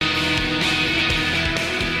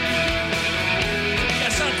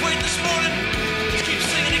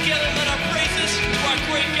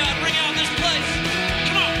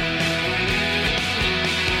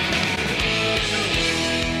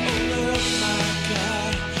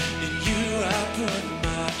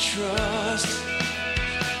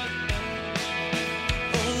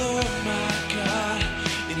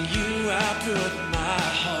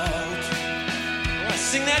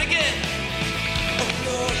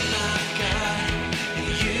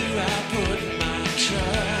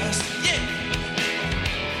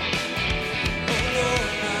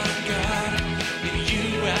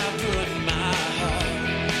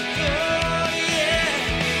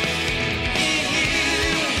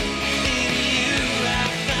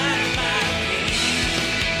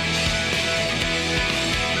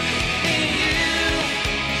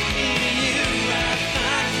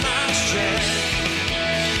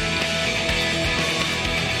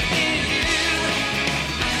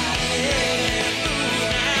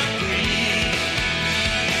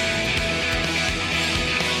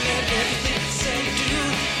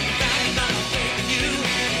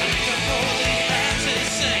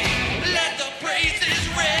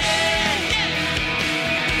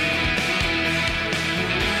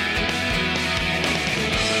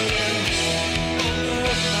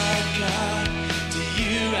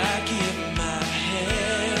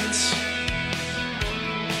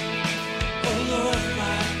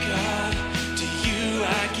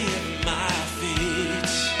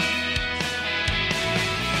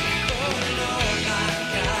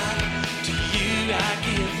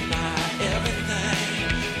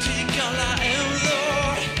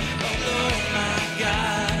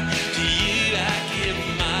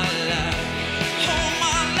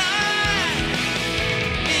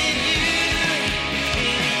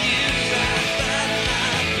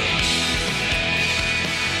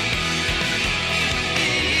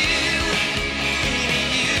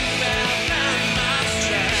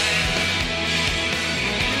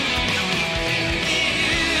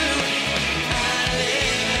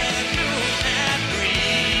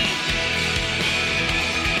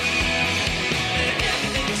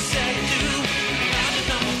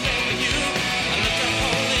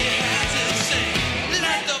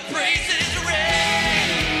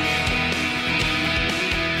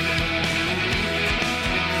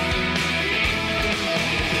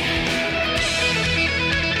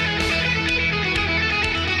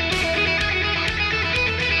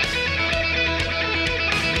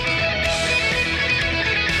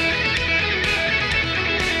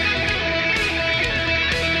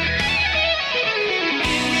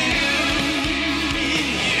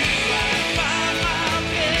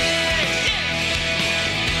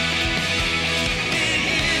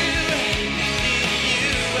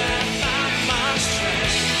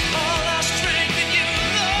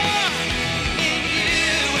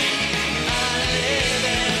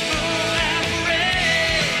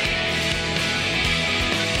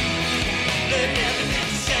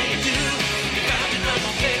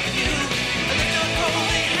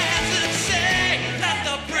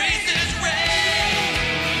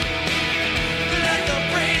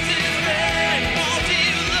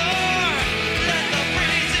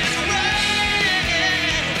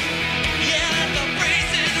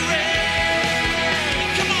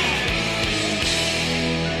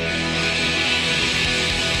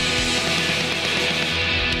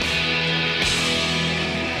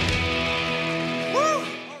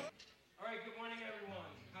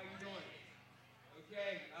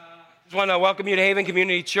I want to welcome you to Haven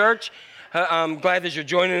Community Church. I'm glad that you're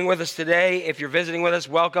joining with us today. If you're visiting with us,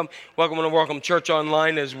 welcome. Welcome to Welcome Church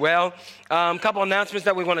Online as well. A couple announcements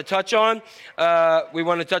that we want to touch on. We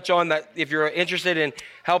want to touch on that if you're interested in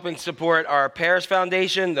helping support our Paris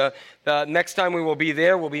Foundation, the next time we will be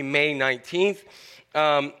there will be May 19th.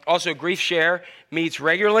 Also, Grief Share meets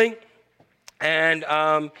regularly. And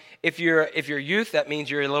if you're youth, that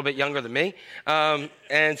means you're a little bit younger than me.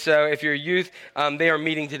 And so if you're youth, they are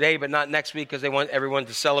meeting today, but not next week because they want everyone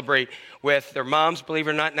to celebrate with their moms. Believe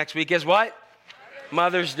it or not, next week is what?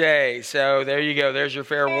 Mother's Day. So there you go. There's your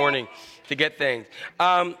fair warning to get things.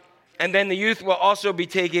 And then the youth will also be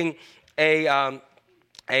taking a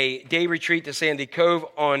day retreat to Sandy Cove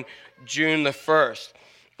on June the 1st.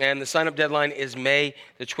 And the sign-up deadline is May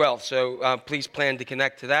the 12th, so please plan to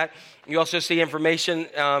connect to that. You also see information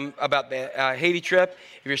about the Haiti trip.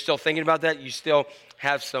 If you're still thinking about that, you still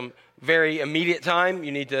have some very immediate time.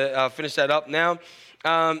 You need to finish that up now.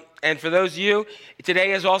 And for those of you,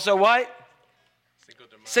 today is also what?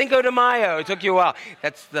 Cinco de Mayo. It took you a while.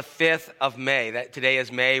 That's the 5th of May. Today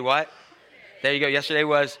is May what? There you go. Yesterday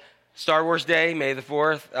was Star Wars Day, May the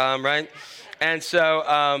 4th, right? And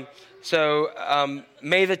so...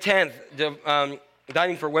 May the 10th,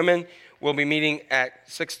 Dining for Women will be meeting at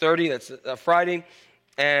 6:30. That's a Friday,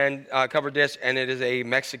 and covered this, and it is a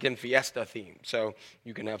Mexican fiesta theme, so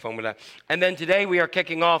you can have fun with that. And then today we are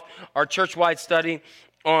kicking off our church-wide study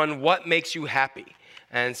on what makes you happy,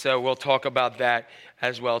 and so we'll talk about that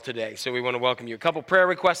as well today. So we want to welcome you. A couple prayer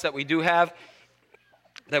requests that we do have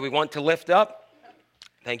that we want to lift up.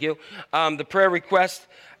 Thank you. The prayer requests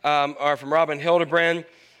are from Robin Hildebrand.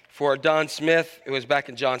 For Don Smith, who was back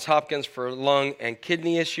in Johns Hopkins for lung and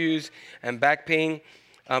kidney issues and back pain.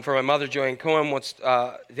 For my mother, Joanne Cohen, wants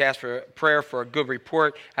to ask for prayer for a good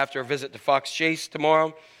report after a visit to Fox Chase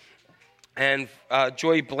tomorrow. And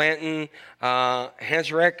Joy Blanton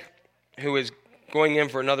Hansrek, who is going in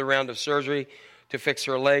for another round of surgery to fix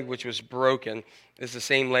her leg, which was broken. This is the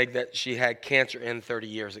same leg that she had cancer in 30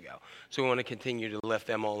 years ago. So we want to continue to lift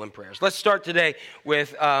them all in prayers. Let's start today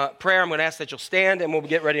with prayer. I'm going to ask that you'll stand and we'll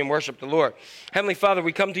get ready and worship the Lord. Heavenly Father,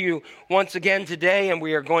 we come to you once again today and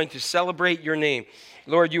we are going to celebrate your name.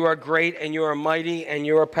 Lord, you are great and you are mighty and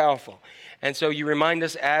you are powerful. And so you remind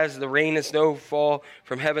us as the rain and snow fall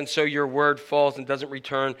from heaven, so your word falls and doesn't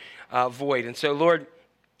return void. And so, Lord,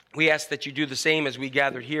 we ask that you do the same as we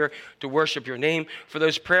gathered here to worship your name. For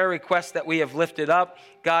those prayer requests that we have lifted up,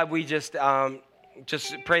 God, we just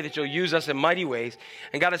pray that you'll use us in mighty ways.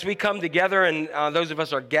 And God, as we come together and those of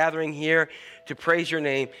us are gathering here to praise your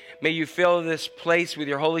name, may you fill this place with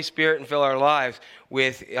your Holy Spirit and fill our lives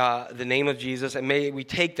with the name of Jesus. And may we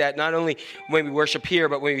take that not only when we worship here,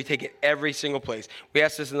 but when we take it every single place. We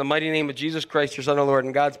ask this in the mighty name of Jesus Christ, your Son, our Lord,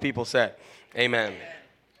 and God's people said, amen.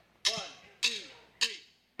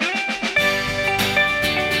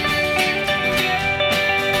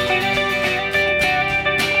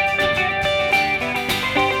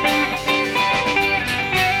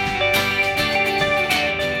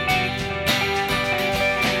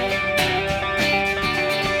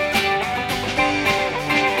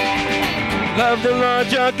 Love the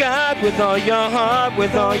Lord your God with all your heart,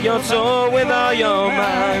 with all your soul, with all your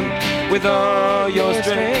mind, with all your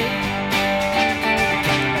strength.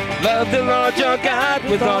 Love the Lord your God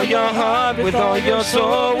with all your heart, with all your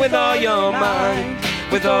soul, with all your mind,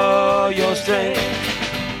 with all your strength.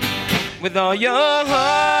 With all your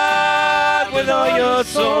heart, with all your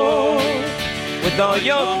soul, with all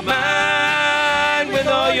your mind, with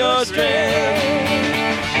all your strength.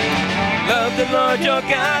 Love the Lord your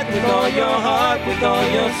God with all your heart, with all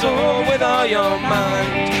your soul, with all your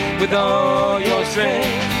mind, with all your strength.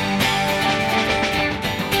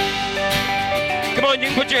 Come on, you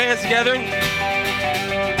can put your hands together.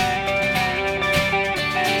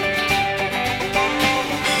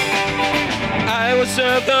 I will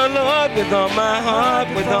serve the Lord with all my heart,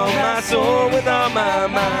 with all my soul, with all my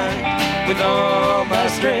mind, with all my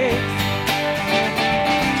strength.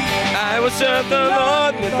 I will serve the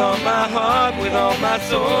Lord with all my heart, with all my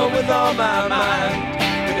soul, with all my mind,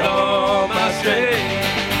 with all my strength.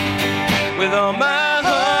 With all my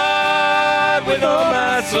heart, with with all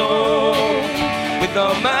my soul, with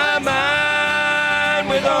all my mind,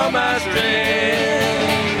 with all my strength.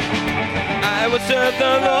 I will serve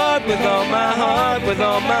the Lord with all my heart, with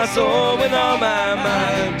all my soul, with all my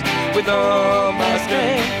mind, with all my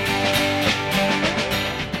strength.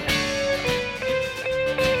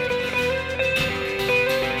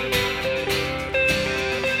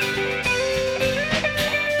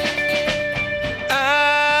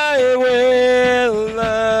 I will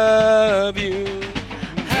love you.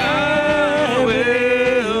 I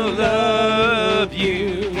will love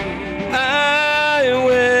you. I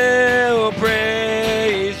will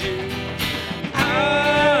praise you.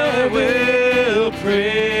 I will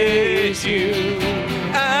praise you.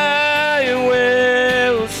 I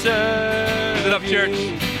will serve you. Church.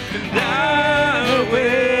 I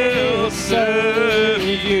will serve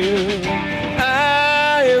you.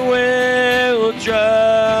 I will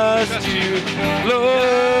trust you, Lord,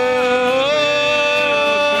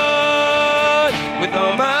 with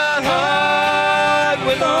all my heart,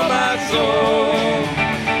 with all my soul,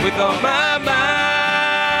 with all my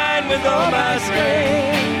mind, with all my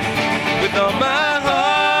strength, with all my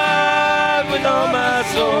heart, with all my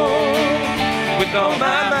soul, with all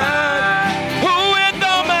my mind, with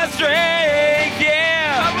all my strength,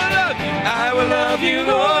 yeah. I will love you,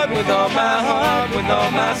 Lord, with all my heart, with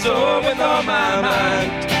all my soul, with all my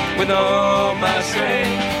mind, with all my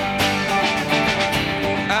strength.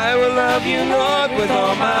 I will love you, Lord, with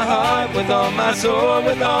all my heart, with all my soul,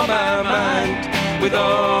 with all my mind, with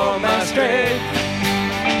all my strength.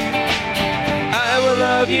 I will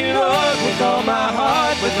love you, Lord, with all my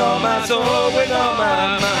heart, with all my soul, with all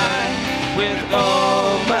my mind, with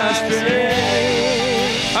all my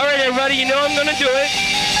strength. All right, everybody, you know I'm going to do it.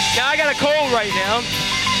 Now, I got a cold right now.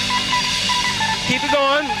 Keep it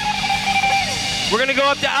going. We're going to go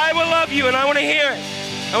up to I will love you, and I want to hear it.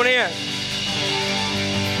 I want to hear it.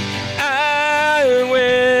 I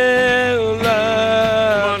will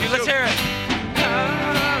love you. Let's hear it. I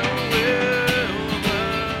will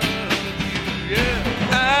love you.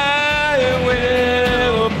 Yeah. I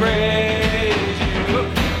will praise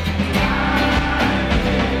you.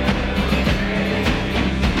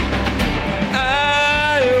 I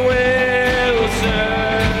will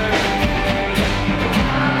serve.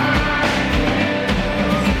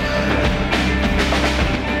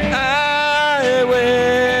 I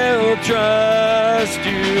will trust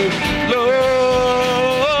you, Lord,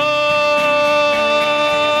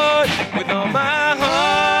 with all my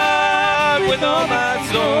heart, with all my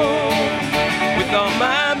soul, with all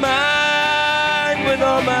my mind, with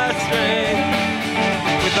all my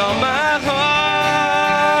strength, with all my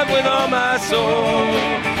heart, with all my soul,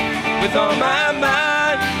 with all my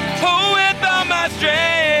mind, oh, with all my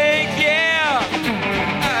strength, yeah.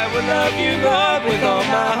 I will love you, Lord, with all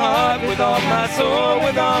my heart, with all my soul,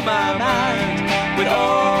 with all my mind, with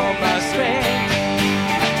all my strength.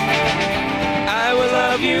 I will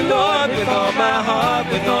love you, Lord, with all my heart,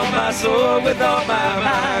 with all my soul, with all my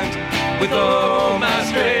mind, with all my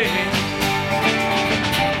strength.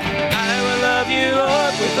 I will love you,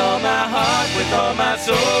 Lord, with all my heart, with all my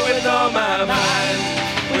soul, with all my mind,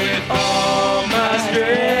 with all my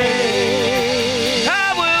strength.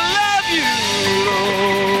 I will love you, Lord.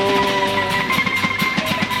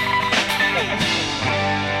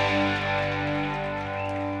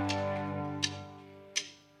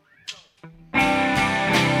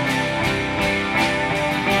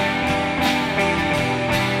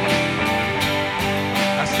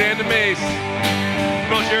 I stand amazed.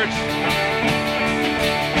 Come on, church.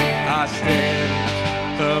 I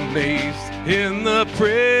stand amazed in the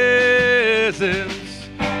presence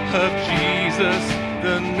of Jesus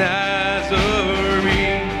the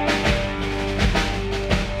Nazarene,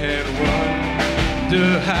 and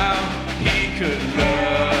wonder how he could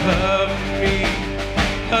love me,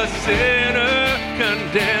 a sinner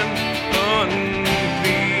condemned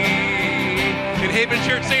unclean. In Haven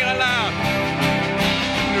Church, sing it out loud.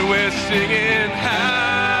 We're singing,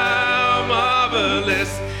 how marvelous,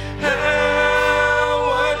 how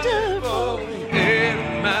wonderful,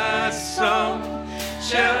 in my song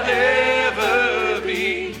shall ever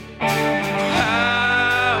be.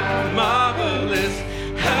 How marvelous,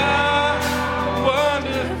 how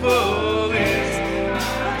wonderful is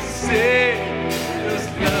my Savior's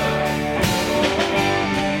love.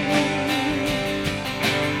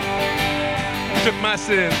 Took my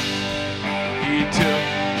sins, he took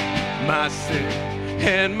my sin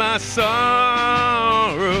and my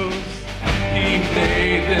sorrows, he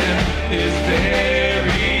made them his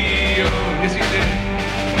very own. Yes, he did.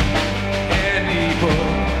 And he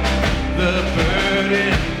bore the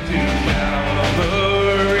burden to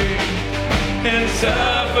Calvary, and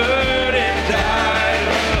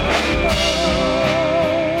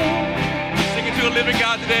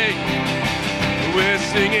God today. We're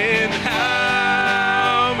singing,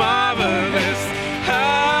 how marvelous,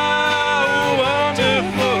 how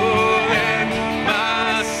wonderful, and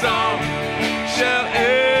my song shall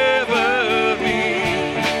ever be.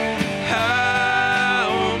 How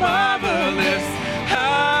marvelous,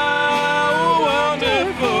 how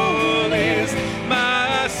wonderful is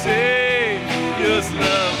my Savior's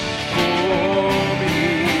love for me.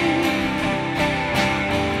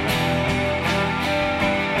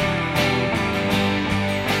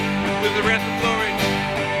 With the ransom glory.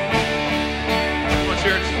 Come on,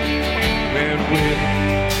 church. And with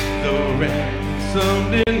the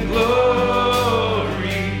ransomed in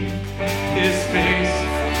glory, His face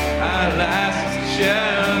I last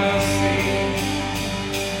shall see.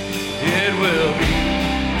 It will be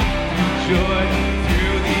joy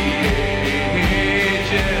through the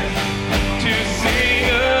ages to sing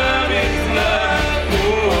of His love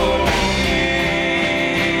for me.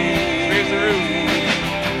 Raise the roof.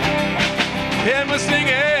 And we're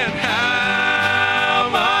singing, how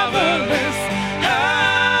marvelous,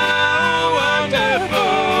 how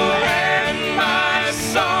wonderful, and my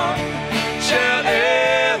song shall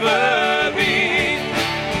ever be.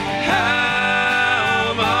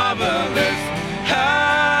 How marvelous,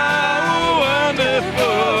 how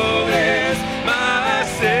wonderful is my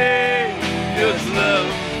Savior's love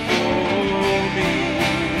for me.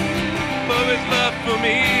 Of His love for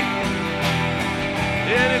me,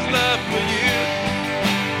 and His love for you.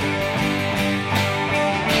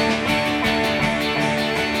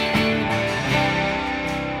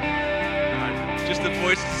 Just the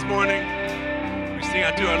voice this morning. We sing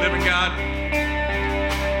out to our living God.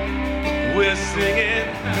 We're singing.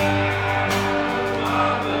 How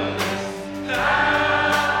marvelous,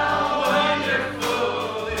 how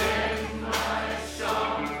wonderful is my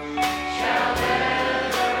song shall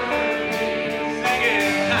ever be.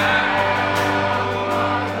 Singing, how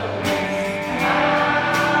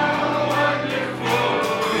wonderful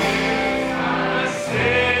is my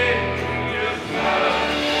Savior's love.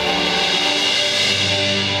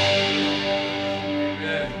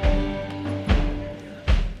 Amen.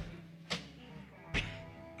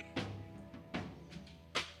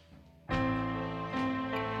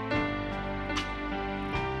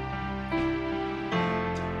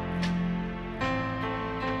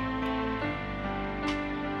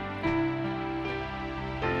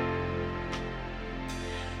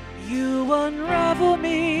 You unravel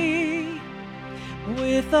me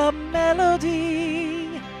with a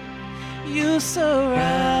melody. You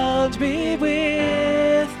surround me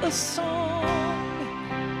with a song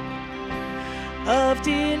of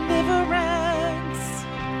deliverance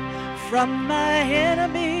from my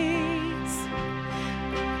enemies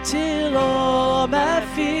till all my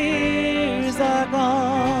fears are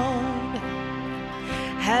gone.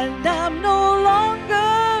 And I'm no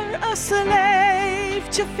longer a slave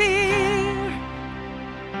to fear.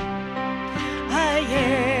 I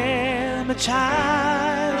am a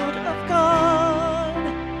child of God.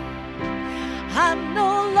 I'm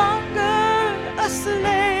no longer a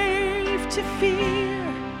slave to fear.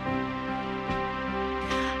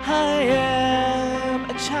 I am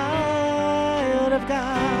a child of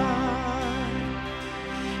God.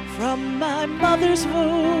 From my mother's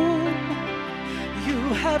womb, you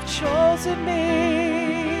have chosen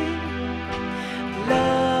me.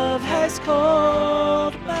 Love has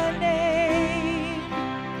called my name.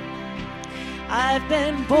 I've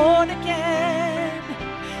been born again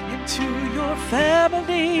into your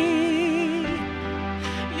family.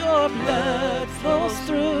 Your blood flows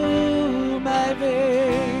through my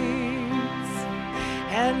veins.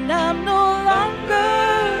 And I'm no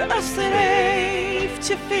longer a slave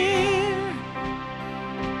to fear.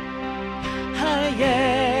 I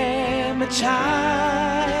am a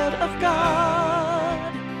child of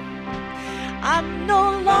God. I'm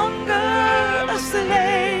no longer a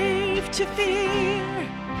slave to fear.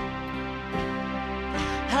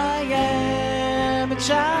 I am a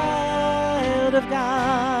child of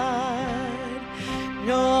God.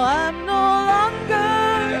 No, I'm no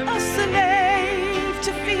longer a slave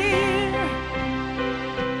to fear.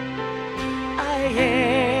 I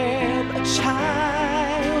am a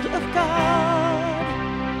child of God.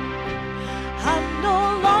 I'm no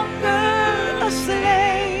longer a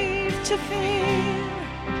slave to fear.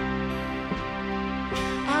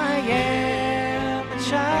 I am a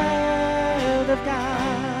child of God.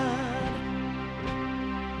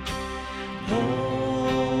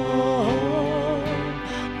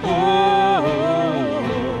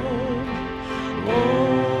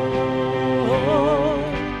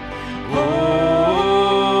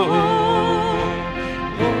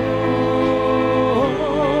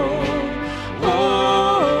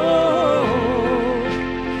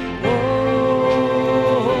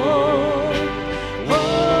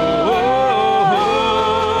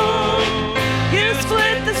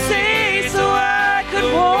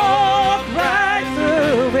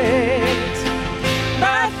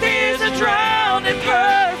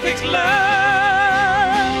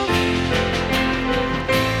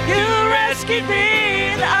 rescued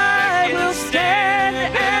me, and I will stand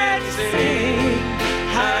and sing.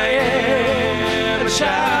 I am a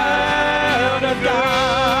child of God.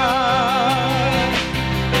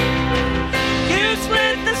 You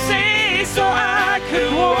split the sea so I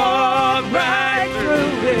could walk right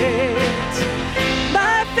through it.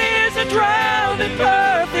 My fears are drowned in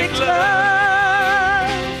perfect love.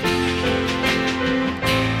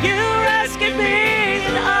 You rescued me,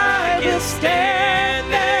 and I will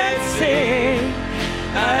stand and sing.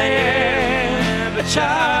 I am a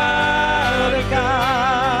child of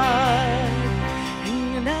God,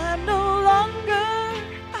 and I'm no longer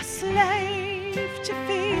a slave to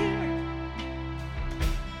fear.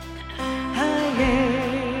 I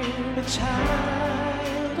am a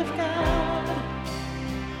child of God.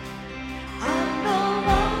 I'm no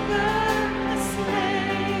longer a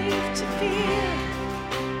slave to fear.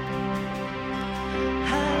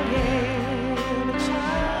 I am a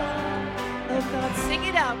child of God. Sing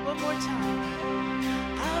it out one more time.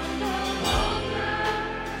 I'm no longer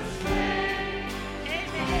a slave.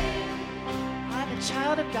 Amen. I'm a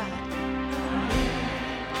child of God.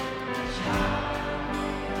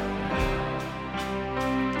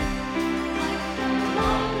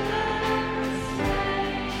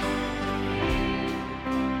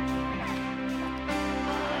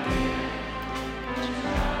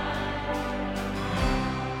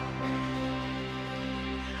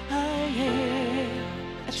 I am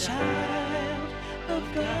a child of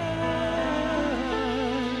God.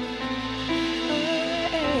 I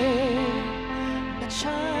am a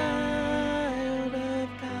child of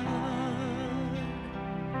God.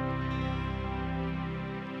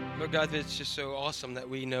 Lord God, it's just so awesome that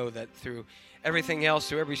we know that through everything else,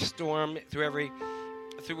 through every storm, through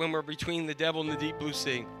when we're between the devil and the deep blue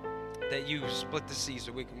sea, that you split the sea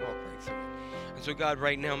so we can walk right through it. And so God,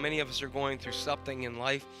 right now, many of us are going through something in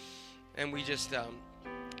life, and we just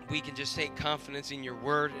we can just take confidence in your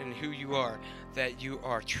word and who you are, that you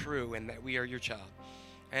are true and that we are your child.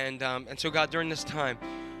 And so God, during this time,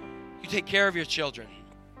 you take care of your children,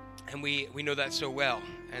 and we know that so well.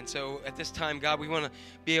 And so at this time, God, we want to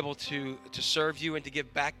be able to serve you and to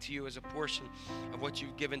give back to you as a portion of what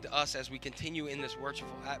you've given to us as we continue in this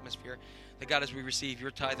worshipful atmosphere. That God, as we receive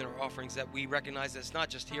your tithe and our offerings, that we recognize that it's not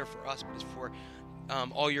just here for us, but it's for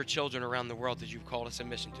all your children around the world that you've called us a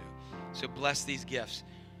mission to. So bless these gifts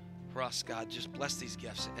for us, God. Just bless these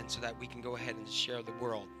gifts, and so that we can go ahead and share the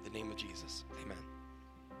world in the name of Jesus. Amen.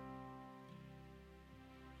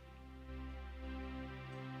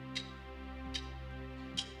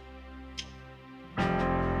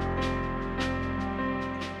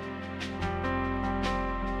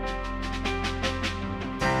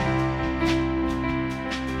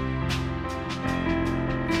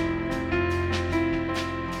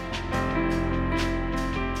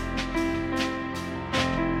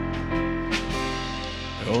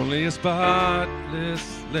 Only a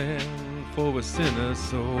spotless lamb for a sinner's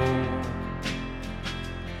soul.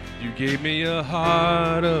 You gave me a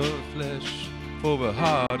heart of flesh for a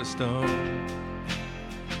heart of stone.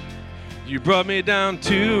 You brought me down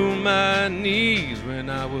to my knees when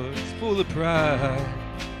I was full of pride,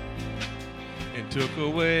 and took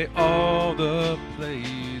away all the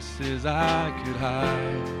places I could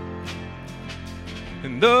hide.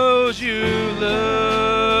 And those you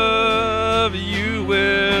love, you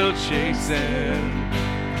will chasten.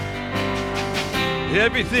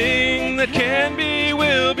 Everything that can be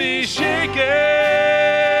will be shaken.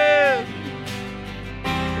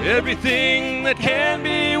 Everything that can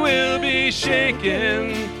be will be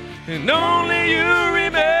shaken, and only you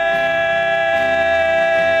remain.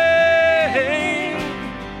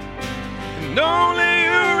 And only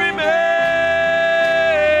you remain.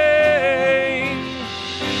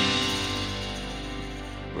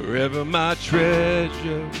 Wherever my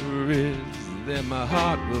treasure is, there my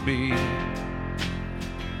heart will be.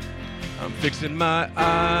 I'm fixing my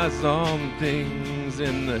eyes on things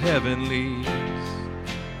in the heavenlies.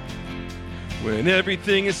 When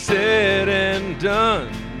everything is said and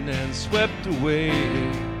done and swept away,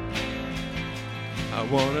 I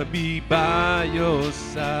want to be by your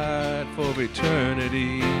side for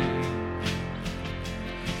eternity.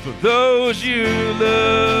 For those you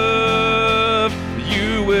love,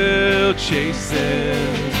 you will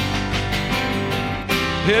chasten.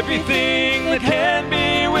 Everything that can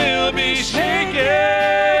be will be shaken.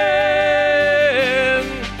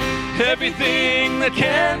 Everything that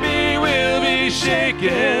can be will be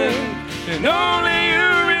shaken, and only you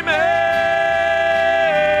remain.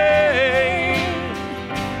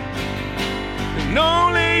 And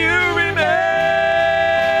only you remain.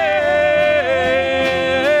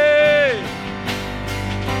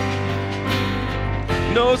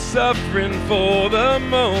 No suffering for the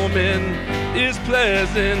moment is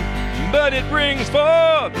pleasant, but it brings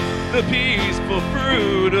forth the peaceful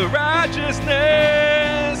fruit of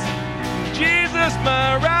righteousness. Jesus,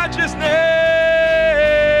 my righteousness.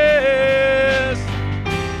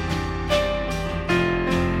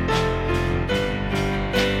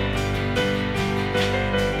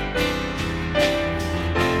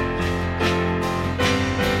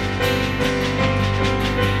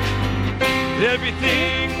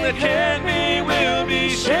 Everything that can be will be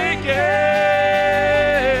shaken.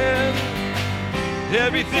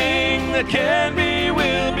 Everything that can be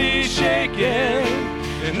will be shaken,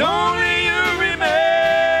 and only you remain.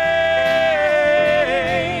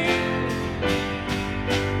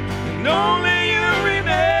 And only you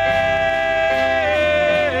remain.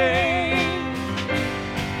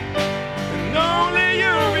 And only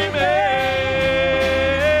you remain.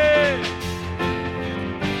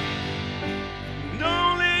 And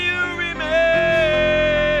only you remain.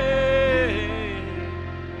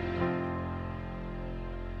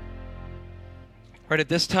 Right at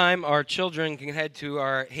this time, our children can head to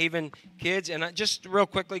our Haven Kids, and just real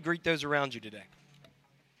quickly greet those around you today.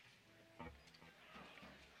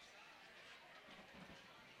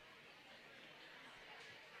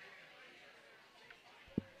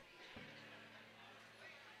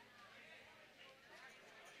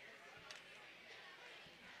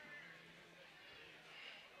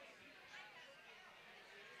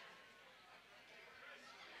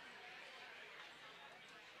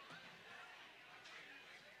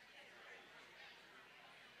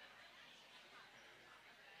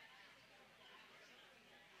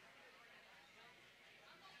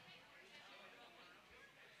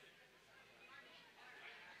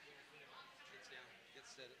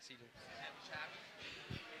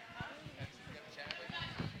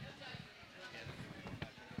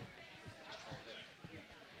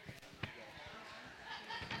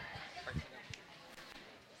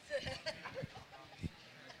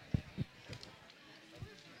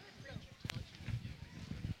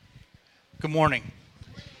 Good morning.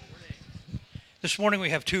 This morning we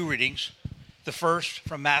have two readings. The first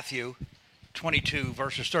from Matthew 22,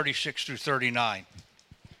 verses 36 through 39.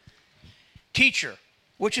 Teacher,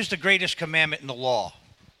 which is the greatest commandment in the law?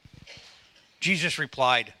 Jesus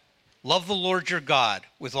replied, love the Lord your God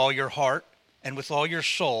with all your heart and with all your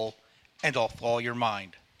soul and with all your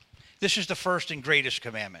mind. This is the first and greatest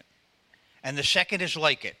commandment. And the second is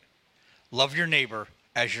like it. Love your neighbor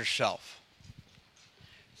as yourself.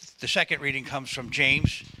 The second reading comes from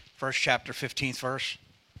James, first chapter, 15th verse.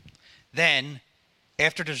 Then,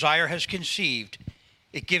 after desire has conceived,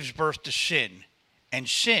 it gives birth to sin, and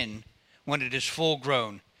sin, when it is full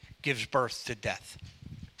grown, gives birth to death.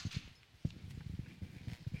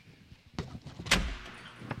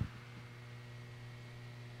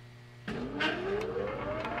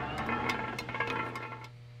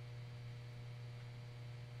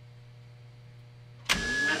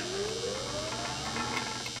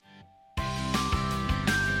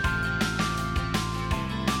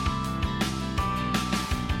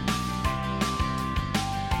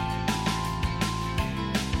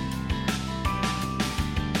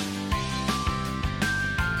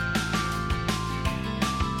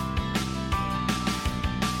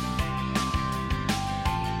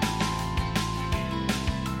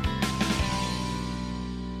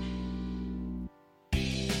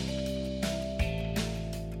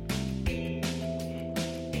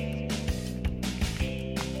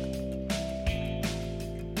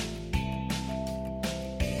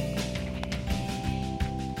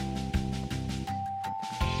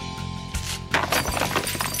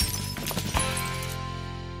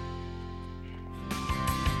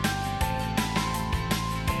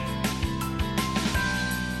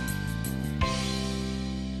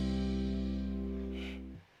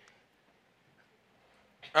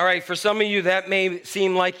 All right, for some of you, that may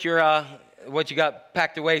seem like you're what you got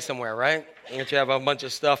packed away somewhere, right? That you have a bunch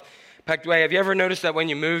of stuff packed away. Have you ever noticed that when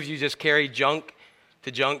you move, you just carry junk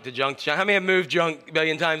to junk to junk to junk? How many have moved junk a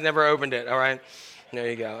billion times, never opened it, all right? There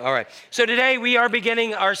you go. All right. So today we are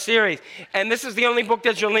beginning our series, and this is the only book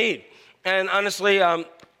that you'll need. And honestly,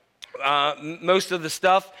 most of the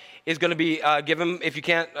stuff is going to be given if you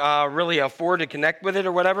can't really afford to connect with it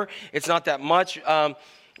or whatever. It's not that much. What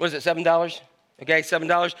is it, $7? Okay,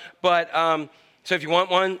 $7. But so if you want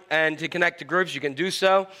one and to connect to groups, you can do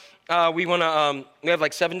so. We have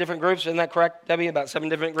like 7 different groups. Isn't that correct, Debbie? About 7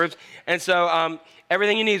 different groups. And so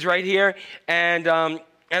everything you need is right here. And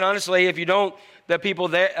honestly, if you don't, the people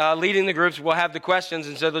there leading the groups will have the questions,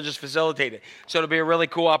 and so they'll just facilitate it. So it'll be a really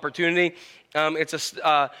cool opportunity. It's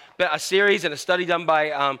a series and a study done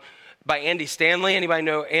by by Andy Stanley. Anybody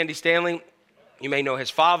know Andy Stanley? You may know his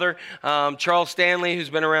father, Charles Stanley, who's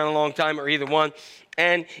been around a long time, or either one.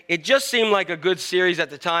 And it just seemed like a good series at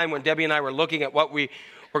the time when Debbie and I were looking at what we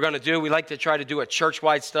were going to do. We like to try to do a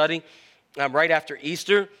church-wide study right after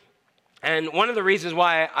Easter. And one of the reasons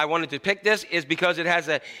why I wanted to pick this is because it has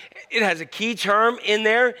a key term in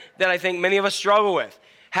there that I think many of us struggle with.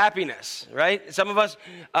 Happiness, right? Some of us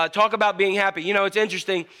talk about being happy. You know, it's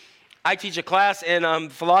interesting. I teach a class in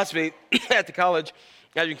philosophy at the college.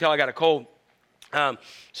 As you can tell, I got a cold.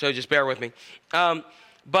 So just bear with me.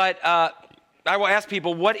 But I will ask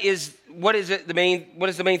people, what is the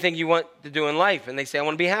main thing you want to do in life? And they say, I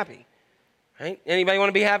want to be happy. Right? Anybody want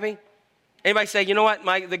to be happy? Anybody say, you know what?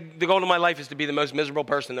 The goal of my life is to be the most miserable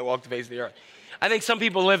person that walked the face of the earth. I think some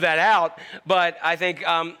people live that out, but I think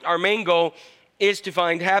our main goal is to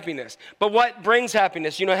find happiness. But what brings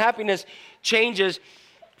happiness? You know, happiness changes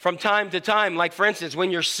from time to time. Like, for instance, when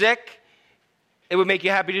you're sick, it would make you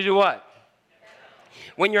happy to do what?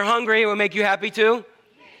 When you're hungry, it would make you happy to?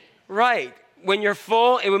 Right. When you're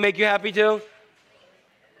full, it would make you happy to?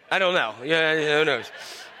 I don't know. Yeah, who knows?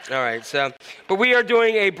 All right. So, but we are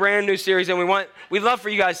doing a brand new series, and we'd love for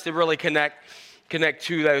you guys to really connect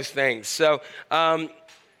to those things. So, so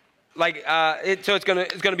it's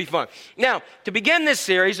gonna be fun. Now, to begin this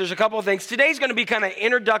series, there's a couple of things. Today's gonna be kind of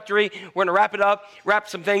introductory. We're gonna wrap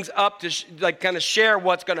some things up to kind of share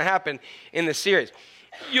what's gonna happen in this series.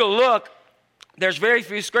 You'll look. There's very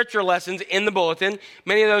few scripture lessons in the bulletin.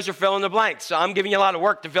 Many of those are fill in the blanks. So I'm giving you a lot of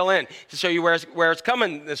work to fill in to show you where it's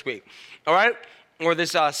coming this week, all right, or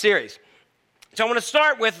this series. So I want to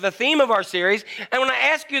start with the theme of our series, and I want to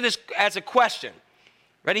ask you this as a question.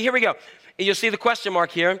 Ready? Here we go. And you'll see the question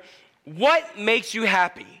mark here. What makes you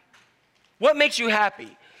happy? What makes you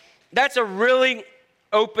happy? That's a really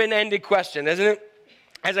open-ended question, isn't it?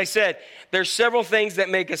 As I said, there's several things that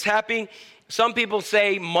make us happy. Some people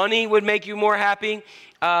say money would make you more happy.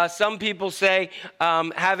 Some people say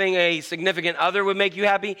having a significant other would make you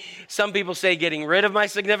happy. Some people say getting rid of my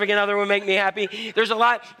significant other would make me happy. There's a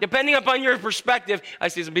lot, depending upon your perspective. I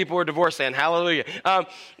see some people who are divorced saying, hallelujah.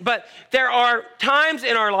 But there are times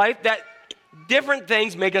in our life that different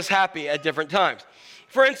things make us happy at different times.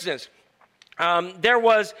 For instance, there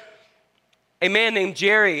was a man named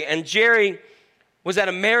Jerry, and Jerry was at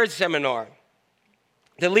a marriage seminar.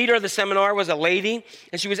 The leader of the seminar was a lady,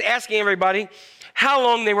 and she was asking everybody how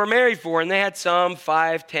long they were married for. And they had some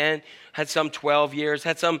 5, 10, had some 12 years,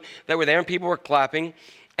 had some that were there, and people were clapping.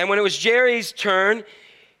 And when it was Jerry's turn,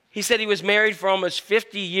 he said he was married for almost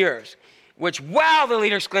 50 years, which, wow, the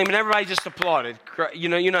leader exclaimed, and everybody just applauded. You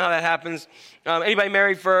know how that happens? Anybody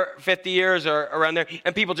married for 50 years or around there?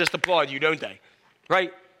 And people just applaud you, don't they?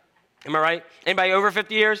 Right? Am I right? Anybody over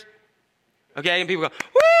 50 years? Okay, and people go,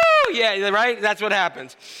 woo! Yeah, right? That's what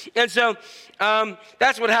happens. And so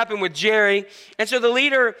that's what happened with Jerry. And so the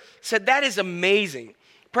leader said, that is amazing.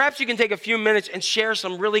 Perhaps you can take a few minutes and share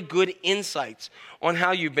some really good insights on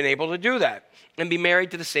how you've been able to do that and be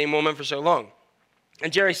married to the same woman for so long.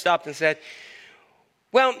 And Jerry stopped and said,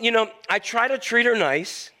 well, you know, I try to treat her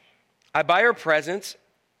nice, I buy her presents,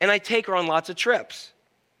 and I take her on lots of trips.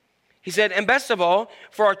 He said, and best of all,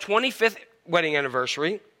 for our 25th wedding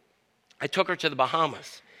anniversary, I took her to the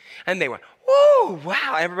Bahamas. And they went, whoa,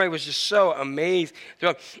 wow. Everybody was just so amazed.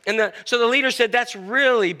 And so the leader said, that's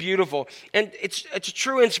really beautiful. And it's a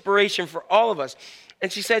true inspiration for all of us.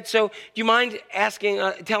 And she said, so do you mind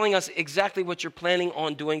telling us exactly what you're planning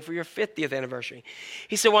on doing for your 50th anniversary?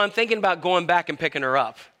 He said, well, I'm thinking about going back and picking her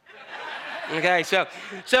up. Okay, so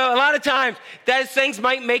a lot of times, those things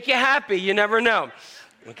might make you happy. You never know.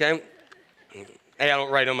 Okay? Hey, I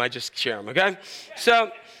don't write them, I just share them, okay?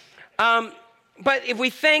 So, but if we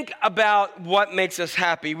think about what makes us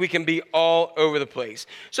happy, we can be all over the place.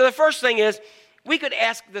 So the first thing is, we could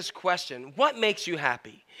ask this question, what makes you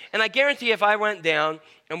happy? And I guarantee if I went down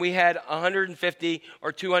and we had 150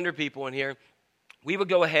 or 200 people in here, we would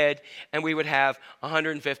go ahead and we would have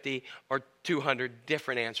 150 or 200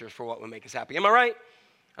 different answers for what would make us happy. Am I right?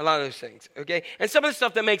 A lot of those things, okay? And some of the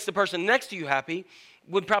stuff that makes the person next to you happy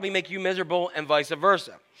would probably make you miserable and vice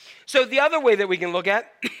versa. So the other way that we can look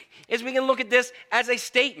at is we can look at this as a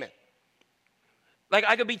statement. Like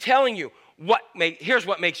I could be telling you, here's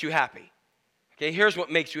what makes you happy. Okay, here's what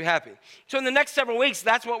makes you happy. So in the next several weeks,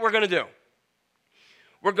 that's what we're going to do.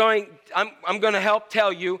 I'm going to help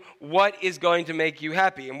tell you what is going to make you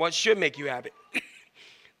happy and what should make you happy.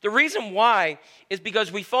 The reason why is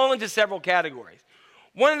because we fall into several categories.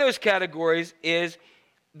 One of those categories is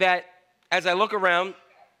that as I look around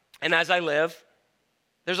and as I live,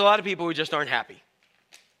 there's a lot of people who just aren't happy.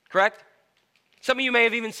 Correct? Some of you may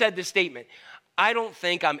have even said this statement. I don't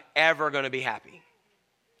think I'm ever going to be happy.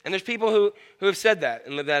 And there's people who have said that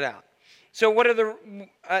and lived that out. So what are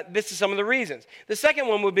this is some of the reasons. The second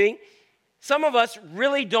one would be, some of us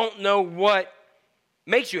really don't know what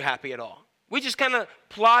makes you happy at all. We just kind of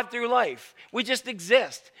plod through life. We just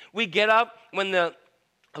exist. We get up when the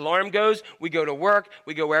alarm goes, we go to work,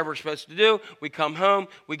 we go wherever we're supposed to do, we come home,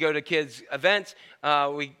 we go to kids' events,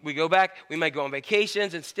 we go back, we might go on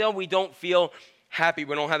vacations, and still we don't feel happy.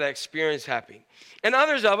 We don't have that experience happy. And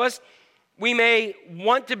others of us, we may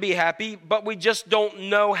want to be happy, but we just don't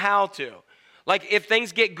know how to. Like if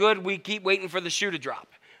things get good, we keep waiting for the shoe to drop.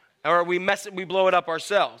 Or we blow it up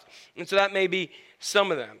ourselves. And so that may be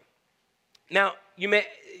some of them. Now, you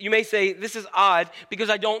may say, this is odd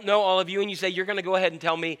because I don't know all of you, and you say, you're going to go ahead and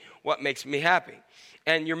tell me what makes me happy.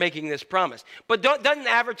 And you're making this promise. But doesn't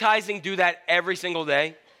advertising do that every single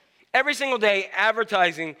day? Every single day,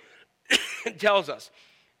 advertising tells us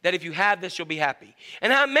that if you have this, you'll be happy.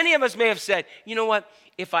 And how many of us may have said, you know what,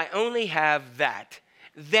 if I only have that,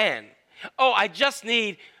 then, I just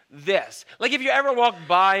need this. Like if you ever walk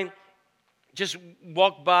by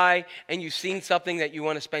and you've seen something that you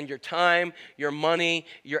want to spend your time, your money,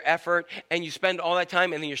 your effort, and you spend all that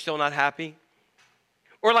time and then you're still not happy.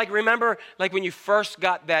 Or like remember like when you first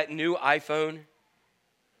got that new iPhone,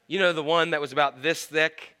 you know, the one that was about this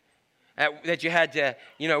thick, that you had to,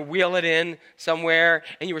 wheel it in somewhere,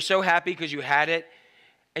 and you were so happy because you had it,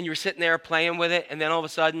 and you were sitting there playing with it, and then all of a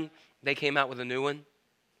sudden they came out with a new one.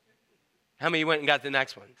 How many went and got the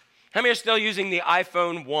next one? How many are still using the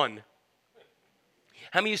iPhone 1?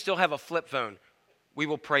 How many of you still have a flip phone? We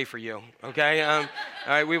will pray for you, okay? All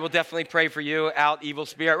right, we will definitely pray for you, out evil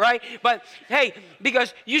spirit, right? But hey,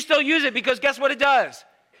 because you still use it, because guess what it does?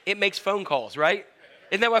 It makes phone calls, right?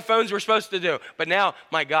 Isn't that what phones were supposed to do? But now,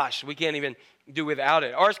 my gosh, we can't even do without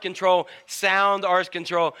it. Ours control sound, ours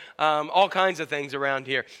control all kinds of things around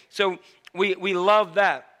here. So we love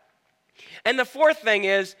that. And the fourth thing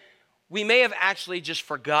is, we may have actually just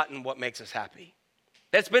forgotten what makes us happy.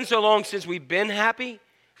 It's been so long since we've been happy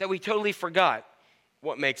that we totally forgot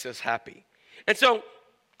what makes us happy. And so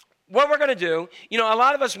what we're going to do, a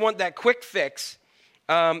lot of us want that quick fix,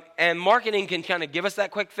 and marketing can kind of give us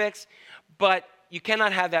that quick fix, but you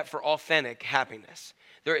cannot have that for authentic happiness.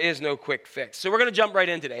 There is no quick fix. So we're going to jump right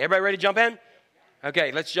in today. Everybody ready to jump in?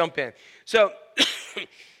 Okay, let's jump in. So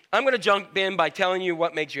I'm going to jump in by telling you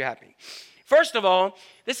what makes you happy. First of all,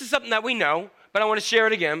 this is something that we know, but I want to share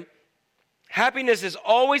it again. Happiness is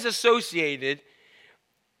always associated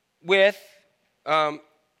with a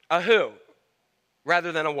who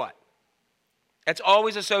rather than a what. It's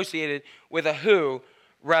always associated with a who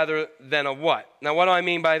rather than a what. Now, what do I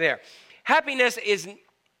mean by there? Happiness is,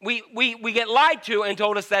 we get lied to and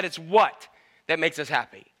told us that it's what that makes us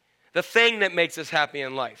happy. The thing that makes us happy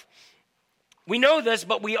in life. We know this,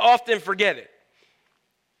 but we often forget it.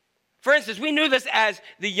 For instance, we knew this as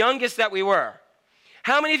the youngest that we were.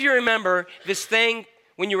 How many of you remember this thing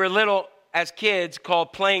when you were little as kids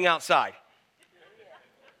called playing outside?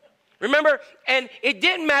 Remember? And it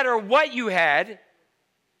didn't matter what you had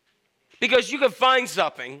because you could find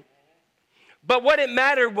something. But what it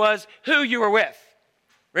mattered was who you were with.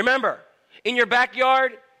 Remember, in your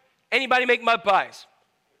backyard, anybody make mud pies?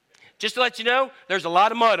 Just to let you know, there's a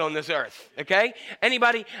lot of mud on this earth, okay?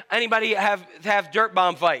 Anybody have dirt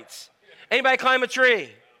bomb fights? Anybody climb a tree?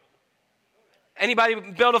 Anybody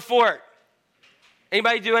build a fort?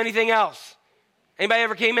 Anybody do anything else? Anybody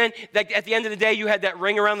ever came in that at the end of the day you had that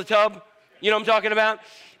ring around the tub? You know what I'm talking about?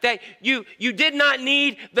 That you did not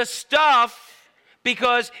need the stuff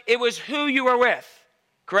because it was who you were with,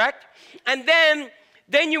 correct? And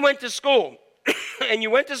then you went to school. And you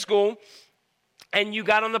went to school and you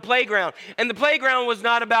got on the playground. And the playground was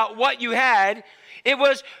not about what you had. It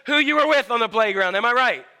was who you were with on the playground. Am I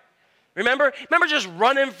right? Remember just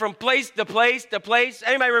running from place to place to place?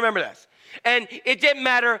 Anybody remember this? And it didn't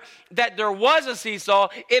matter that there was a seesaw.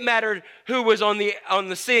 It mattered who was on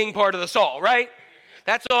the seeing part of the saw, right?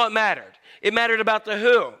 That's all it mattered. It mattered about the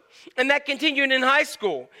who. And that continued in high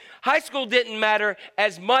school. High school didn't matter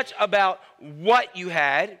as much about what you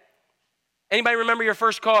had. Anybody remember your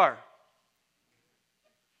first car?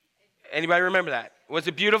 Anybody remember that? Was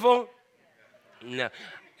it beautiful? No.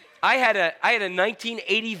 I had a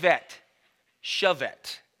 1980 Vet,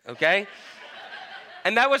 Chevette, okay?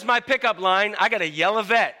 And that was my pickup line. I got a yellow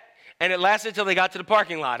Vet, and it lasted till they got to the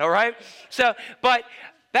parking lot, all right? So, but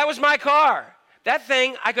that was my car. That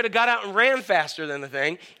thing, I could have got out and ran faster than the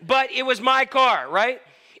thing, but it was my car, right?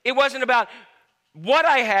 It wasn't about what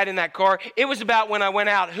I had in that car. It was about when I went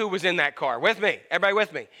out, who was in that car with me. Everybody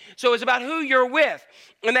with me? So it was about who you're with.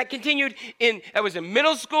 And that continued I was in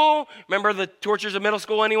middle school. Remember the tortures of middle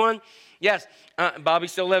school, anyone? Yes. Bobby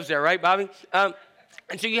still lives there, right, Bobby?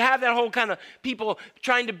 And so you have that whole kind of people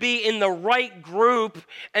trying to be in the right group,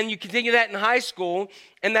 and you continue that in high school,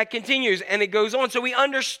 and that continues, and it goes on. So we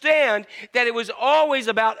understand that it was always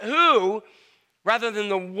about who rather than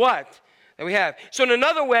the what that we have. So in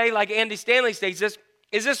another way, like Andy Stanley states this,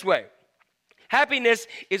 is this way. Happiness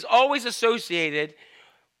is always associated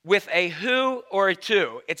with a who or a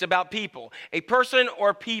to. It's about people, a person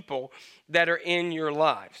or people that are in your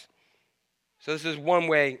lives. So this is one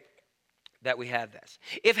way that we have this.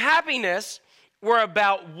 If happiness were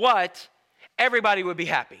about what, everybody would be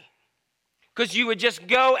happy. Because you would just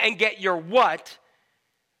go and get your what,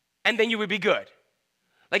 and then you would be good.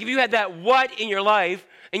 Like if you had that what in your life,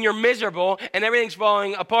 and you're miserable, and everything's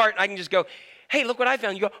falling apart, I can just go, hey, look what I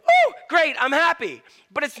found. You go, oh, great, I'm happy.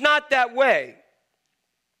 But it's not that way.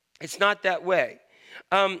 It's not that way.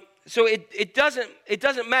 So it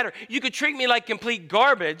doesn't matter. You could treat me like complete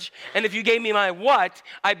garbage, and if you gave me my what,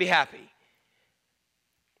 I'd be happy.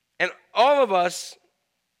 And all of us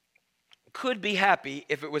could be happy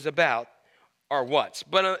if it was about our whats,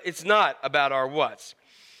 but it's not about our whats.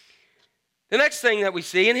 The next thing that we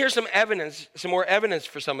see, and here's some more evidence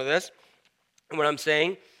for some of this, and what I'm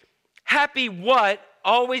saying, happy what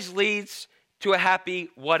always leads to a happy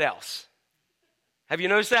what else? Have you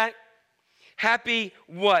noticed that? Happy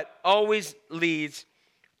what always leads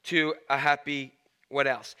to a happy what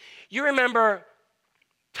else? You remember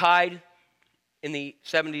Tide in the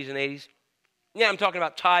 70s and 80s? Yeah, I'm talking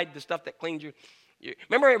about Tide, the stuff that cleans you.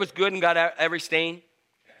 Remember it was good and got out every stain?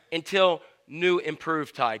 Until new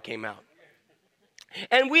improved Tide came out.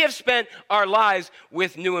 And we have spent our lives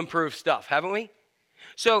with new improved stuff, haven't we?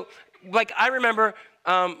 So, like I remember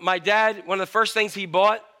my dad, one of the first things he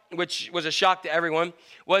bought, which was a shock to everyone,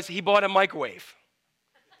 was he bought a microwave,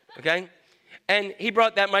 okay? And he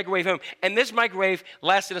brought that microwave home. And this microwave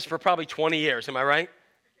lasted us for probably 20 years, am I right?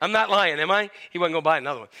 I'm not lying, am I? He wasn't going to buy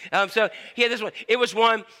another one. So he had this one. It was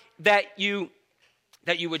one that you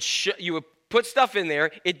would put stuff in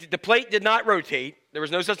there. The plate did not rotate. There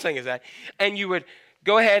was no such thing as that. And you would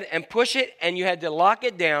go ahead and push it, and you had to lock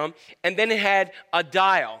it down, and then it had a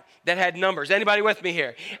dial that had numbers. Anybody with me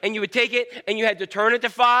here? And you would take it, and you had to turn it to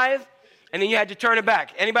 5, and then you had to turn it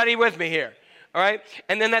back. Anybody with me here? All right?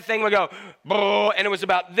 And then that thing would go, and it was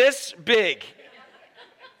about this big,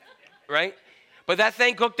 right? But that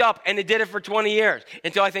thing cooked up, and it did it for 20 years,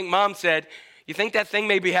 until I think Mom said, you think that thing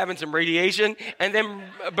may be having some radiation? And then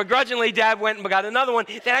begrudgingly, Dad went and got another one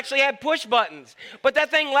that actually had push buttons. But that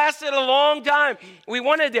thing lasted a long time. We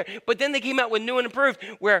wanted it. But then they came out with new and improved,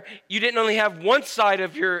 where you didn't only have one side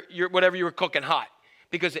of your whatever you were cooking hot,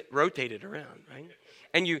 because it rotated around, right?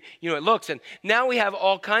 And it looks. And now we have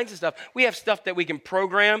all kinds of stuff. We have stuff that we can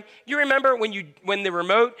program. You remember when the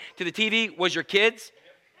remote to the TV was your kids?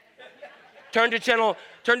 Turn to channel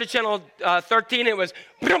 13, it was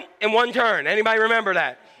in one turn. Anybody remember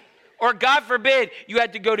that? Or God forbid, you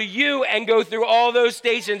had to go to U and go through all those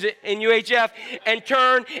stations in UHF and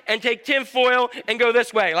turn and take tinfoil and go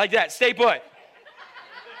this way, like that. Stay put.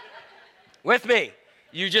 With me.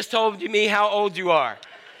 You just told me how old you are.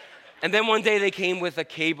 And then one day they came with a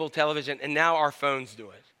cable television, and now our phones do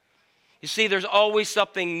it. You see, there's always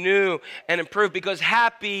something new and improved, because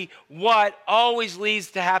happy what always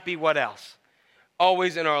leads to happy what else?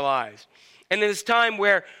 Always in our lives. And in this time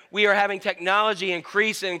where we are having technology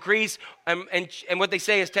increase, and what they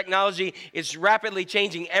say is technology is rapidly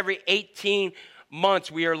changing. Every 18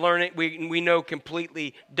 months we are learning, we know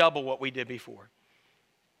completely double what we did before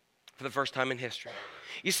for the first time in history.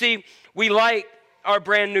 You see, we like our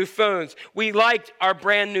brand new phones. We liked our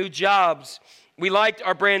brand new jobs. We liked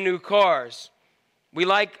our brand new cars. We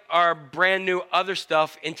like our brand new other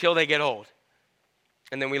stuff until they get old.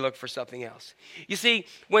 And then we look for something else. You see,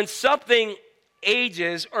 when something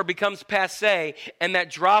ages or becomes passé and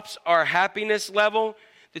that drops our happiness level,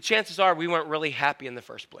 the chances are we weren't really happy in the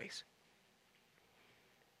first place.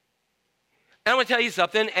 And I want to tell you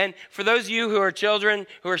something, and for those of you who are children,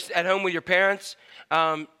 who are at home with your parents,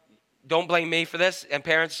 don't blame me for this. And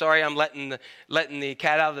parents, sorry, I'm letting the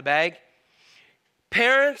cat out of the bag.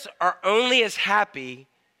 Parents are only as happy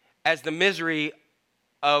as the misery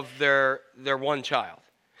of their one child.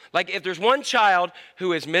 Like if there's one child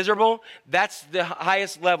who is miserable, that's the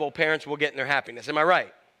highest level parents will get in their happiness. Am I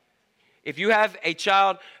right? If you have a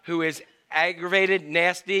child who is aggravated,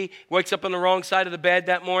 nasty, wakes up on the wrong side of the bed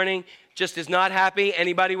that morning, just is not happy,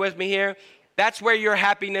 anybody with me here? That's where your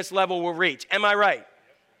happiness level will reach. Am I right?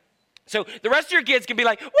 So the rest of your kids can be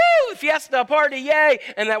like, woo, fiesta, party, yay.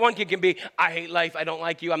 And that one kid can be, I hate life, I don't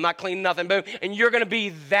like you, I'm not cleaning nothing, boom. And you're going to be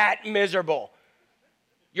that miserable.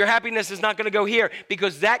 Your happiness is not going to go here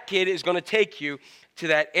because that kid is going to take you to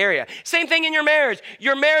that area. Same thing in your marriage.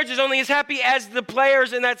 Your marriage is only as happy as the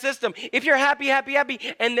players in that system. If you're happy,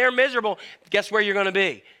 and they're miserable, guess where you're going to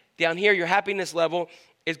be? Down here, your happiness level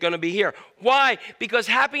is going to be here. Why? Because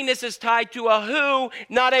happiness is tied to a who,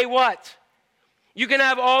 not a what. You can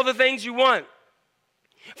have all the things you want.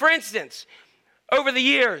 For instance, over the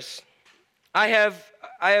years, I have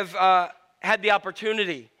had the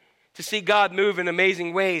opportunity to see God move in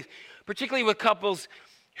amazing ways, particularly with couples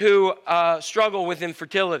who struggle with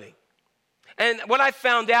infertility. And what I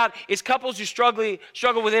found out is couples who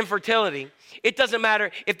struggle with infertility, it doesn't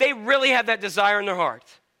matter if they really have that desire in their heart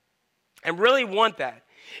and really want that.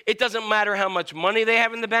 It doesn't matter how much money they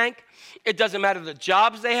have in the bank. It doesn't matter the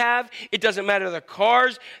jobs they have. It doesn't matter the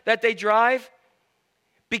cars that they drive,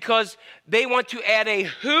 because they want to add a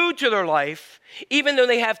who to their life, even though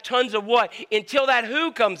they have tons of what. Until that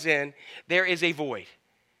who comes in, there is a void.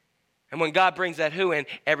 And when God brings that who in,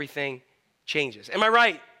 everything changes. Am I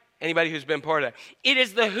right? Anybody who's been part of that. It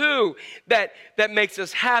is the who that makes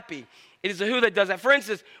us happy. It is the who that does that. For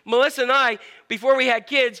instance, Melissa and I, before we had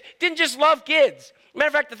kids, didn't just love kids. Matter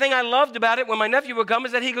of fact, the thing I loved about it when my nephew would come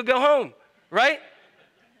is that he could go home, right?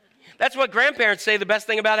 That's what grandparents say the best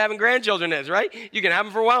thing about having grandchildren is, right? You can have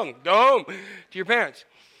them for a while. Go home to your parents.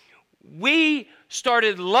 We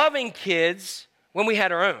started loving kids when we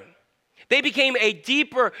had our own. They became a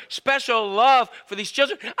deeper, special love for these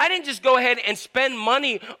children. I didn't just go ahead and spend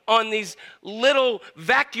money on these little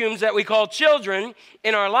vacuums that we call children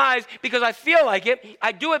in our lives because I feel like it.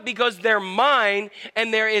 I do it because they're mine,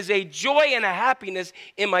 and there is a joy and a happiness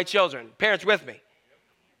in my children. Parents with me.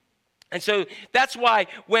 And so that's why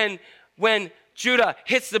when Judah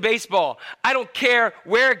hits the baseball, I don't care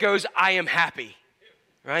where it goes, I am happy.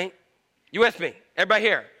 Right? You with me? Everybody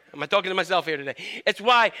here? Am I talking to myself here today? It's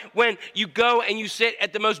why when you go and you sit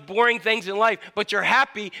at the most boring things in life, but you're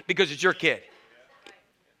happy because it's your kid.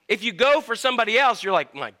 If you go for somebody else, you're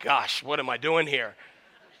like, my gosh, what am I doing here?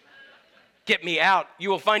 Get me out. You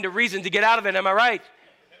will find a reason to get out of it, am I right?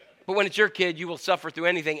 But when it's your kid, you will suffer through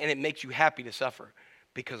anything, and it makes you happy to suffer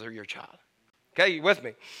because they're your child. Okay, you with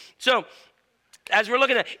me? So, as we're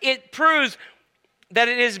looking at it, it proves that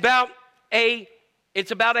it's about a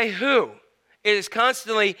who. It is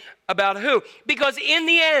constantly about who. Because in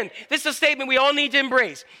the end, this is a statement we all need to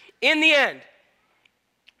embrace. In the end,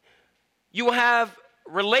 you will have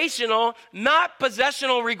relational, not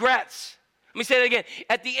possessional regrets. Let me say that again.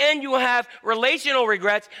 At the end, you will have relational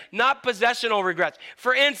regrets, not possessional regrets.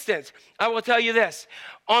 For instance, I will tell you this.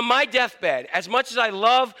 On my deathbed, as much as I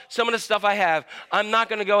love some of the stuff I have, I'm not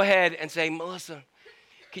going to go ahead and say, Melissa,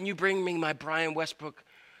 can you bring me my Brian Westbrook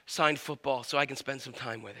signed football so I can spend some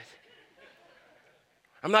time with it?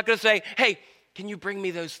 I'm not going to say, hey, can you bring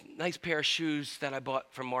me those nice pair of shoes that I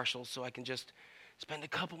bought from Marshall so I can just spend a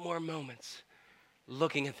couple more moments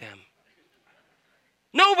looking at them?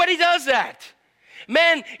 Nobody does that.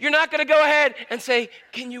 Men, you're not going to go ahead and say,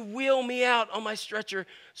 can you wheel me out on my stretcher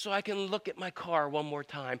so I can look at my car one more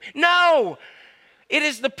time? No. It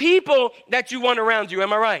is the people that you want around you,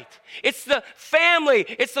 am I right? It's the family.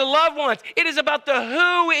 It's the loved ones. It is about the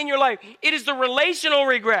who in your life. It is the relational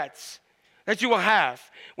regrets that you will have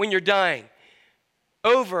when you're dying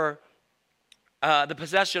over the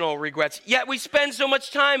possessional regrets. Yet we spend so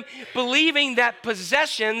much time believing that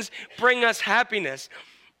possessions bring us happiness.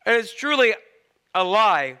 And it's truly a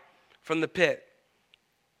lie from the pit.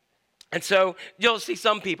 And so you'll see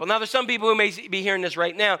some people. Now, there's some people who may be hearing this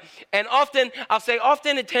right now. And often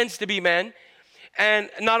it tends to be men. And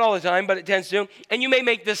not all the time, but it tends to. And you may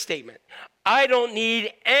make this statement. I don't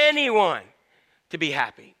need anyone to be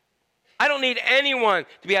happy. I don't need anyone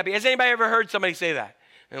to be happy. Has anybody ever heard somebody say that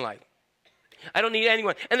in life? I don't need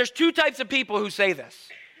anyone. And there's two types of people who say this.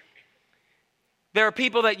 There are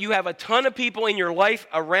people that you have a ton of people in your life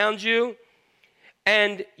around you,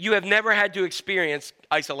 and you have never had to experience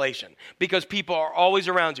isolation because people are always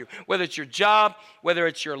around you, whether it's your job, whether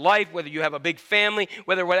it's your life, whether you have a big family,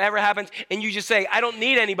 whether whatever happens, and you just say, I don't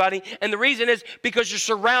need anybody. And the reason is because you're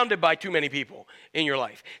surrounded by too many people in your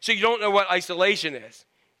life. So you don't know what isolation is.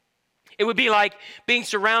 It would be like being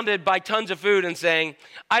surrounded by tons of food and saying,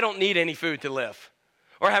 I don't need any food to live.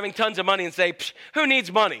 Or having tons of money and say, who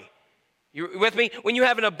needs money? You with me? When you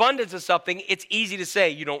have an abundance of something, it's easy to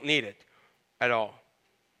say you don't need it at all.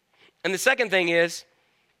 And the second thing is,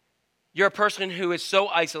 you're a person who is so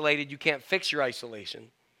isolated you can't fix your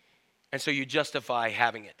isolation. And so you justify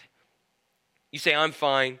having it. You say, I'm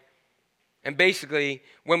fine. And basically,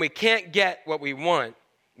 when we can't get what we want,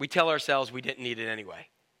 we tell ourselves we didn't need it anyway.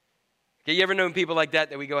 Okay, you ever known people like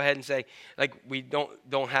that we go ahead and say, like, we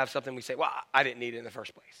don't have something, we say, well, I didn't need it in the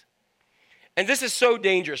first place. And this is so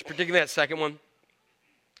dangerous, particularly that second one.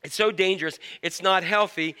 It's so dangerous. It's not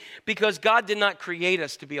healthy because God did not create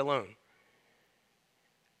us to be alone.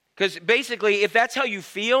 Because basically, if that's how you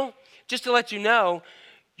feel, just to let you know,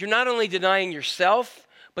 you're not only denying yourself,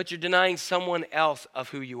 but you're denying someone else of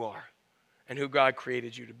who you are and who God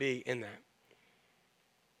created you to be in that.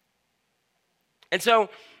 And so,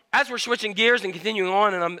 as we're switching gears and continuing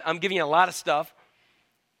on, and I'm giving you a lot of stuff,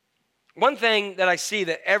 one thing that I see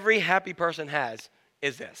that every happy person has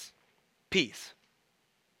is this: peace.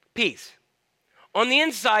 Peace. On the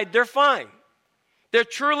inside, they're fine. They're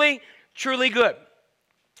truly, truly good.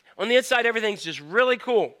 On the inside, everything's just really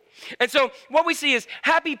cool. And so what we see is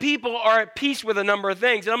happy people are at peace with a number of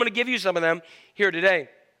things, and I'm going to give you some of them here today.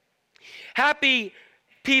 Happy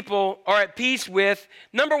people are at peace with,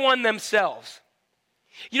 number one, themselves.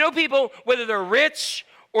 You know, people, whether they're rich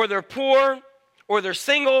or they're poor or they're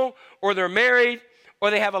single or they're married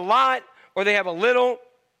or they have a lot or they have a little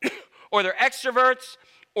or they're extroverts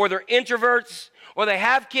or they're introverts, or they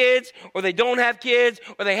have kids, or they don't have kids,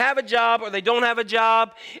 or they have a job, or they don't have a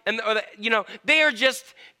job, and they are just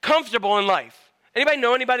comfortable in life. Anybody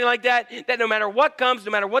know anybody like that? That no matter what comes,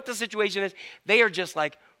 no matter what the situation is, they are just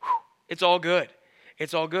like, it's all good.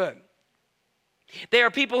 It's all good. They are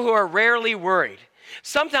people who are rarely worried.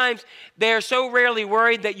 Sometimes they are so rarely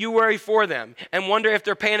worried that you worry for them and wonder if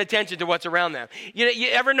they're paying attention to what's around them. You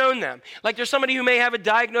ever known them? Like there's somebody who may have a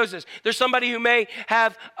diagnosis. There's somebody who may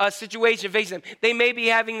have a situation facing them. They may be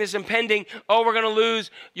having this impending, you're going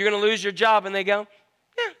to lose your job. And they go,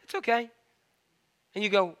 yeah, it's okay. And you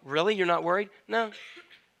go, really? You're not worried? No.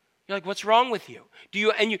 You're like, what's wrong with you?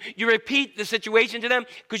 You repeat the situation to them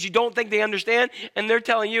because you don't think they understand, and they're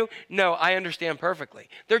telling you, no, I understand perfectly.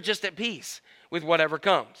 They're just at peace with whatever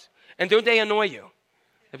comes. And don't they annoy you,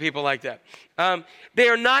 the people like that? They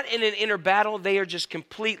are not in an inner battle. They are just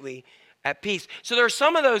completely at peace. So there are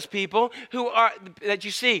some of those people that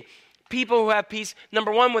you see, people who have peace,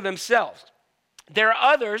 number one, with themselves. There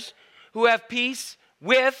are others who have peace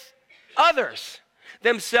with others,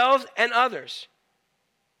 themselves and others.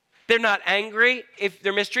 They're not angry if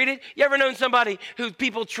they're mistreated. You ever known somebody who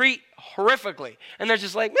people treat horrifically, and they're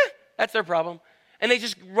just like, that's their problem. And they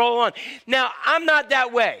just roll on. Now, I'm not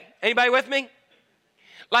that way. Anybody with me?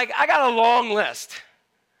 Like, I got a long list.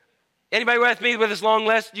 Anybody with me with this long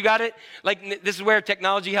list? You got it? Like, this is where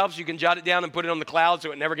technology helps. You can jot it down and put it on the cloud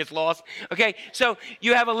so it never gets lost. Okay, so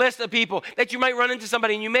you have a list of people that you might run into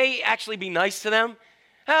somebody, and you may actually be nice to them.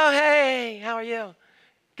 Oh, hey, how are you?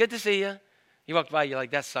 Good to see you. You walk by, you're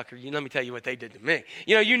like, that sucker. Let me tell you what they did to me.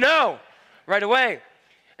 You know right away.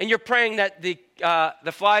 And you're praying that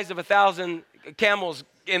the flies of 1,000 camels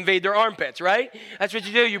invade their armpits, right? That's what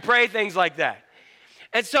you do. You pray things like that.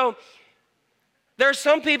 And so there are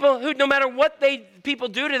some people who, no matter what people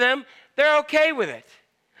do to them, they're okay with it.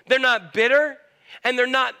 They're not bitter, and they're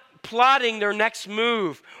not plotting their next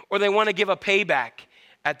move, or they want to give a payback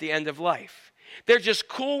at the end of life. They're just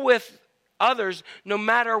cool with others, no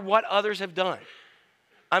matter what others have done.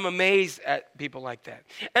 I'm amazed at people like that.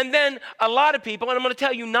 And then a lot of people, and I'm going to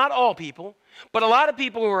tell you, not all people, but a lot of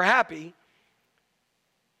people who are happy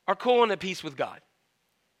are cool and at peace with God.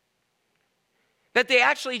 That they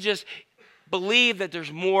actually just believe that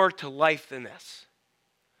there's more to life than this.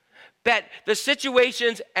 That the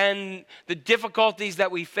situations and the difficulties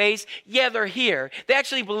that we face, yeah, they're here. They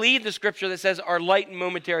actually believe the scripture that says our light and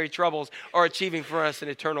momentary troubles are achieving for us an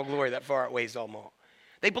eternal glory that far outweighs them all.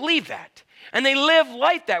 They believe that. And they live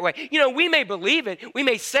life that way. We may believe it, we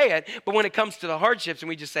may say it, but when it comes to the hardships and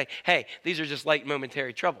we just say, hey, these are just light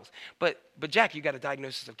momentary troubles. But Jack, you got a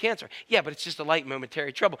diagnosis of cancer. Yeah, but it's just a light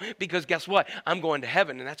momentary trouble because guess what? I'm going to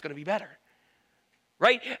heaven and that's going to be better.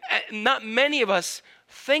 Right? Not many of us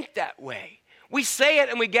think that way. We say it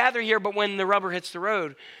and we gather here, but when the rubber hits the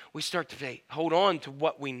road, we start to say, hold on to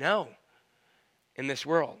what we know in this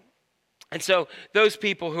world. And so those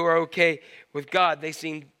people who are okay with God, they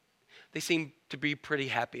seem to be pretty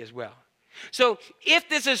happy as well. So if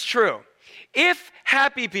this is true, if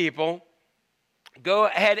happy people go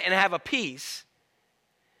ahead and have a peace,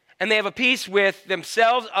 and they have a peace with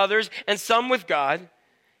themselves, others, and some with God,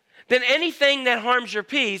 then anything that harms your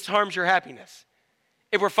peace harms your happiness.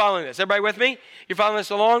 If we're following this. Everybody with me? You're following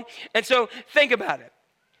this along? And so think about it.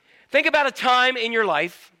 Think about a time in your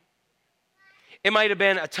life. It might have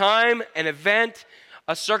been a time, an event,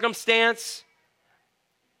 a circumstance,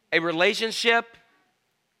 a relationship,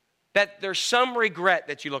 that there's some regret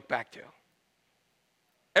that you look back to.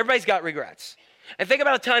 Everybody's got regrets. And think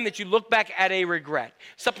about a time that you look back at a regret.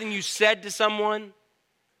 Something you said to someone,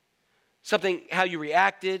 something, how you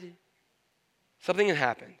reacted, something that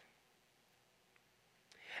happened.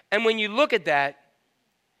 And when you look at that,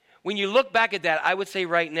 when you look back at that, I would say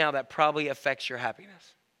right now that probably affects your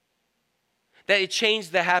happiness. That it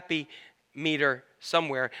changed the happy meter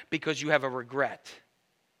somewhere because you have a regret.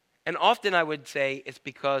 And often I would say it's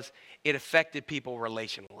because it affected people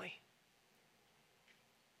relationally.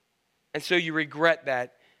 And so you regret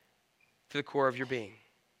that to the core of your being.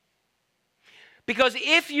 Because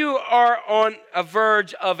if you are on a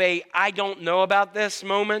verge of a I don't know about this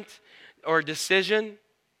moment or decision,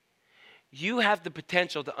 you have the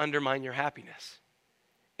potential to undermine your happiness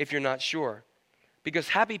if you're not sure. Because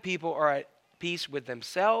happy people are at peace with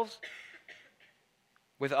themselves,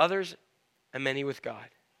 with others, and many with God.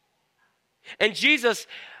 And Jesus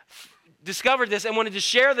discovered this and wanted to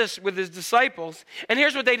share this with his disciples. And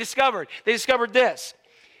here's what they discovered. They discovered this.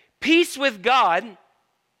 Peace with God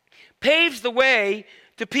paves the way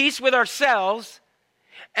to peace with ourselves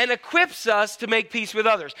and equips us to make peace with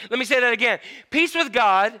others. Let me say that again. Peace with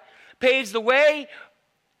God paves the way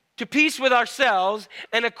to peace with ourselves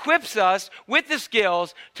and equips us with the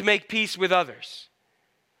skills to make peace with others.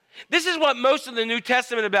 This is what most of the New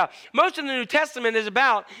Testament is about. Most of the New Testament is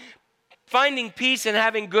about finding peace and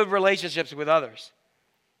having good relationships with others.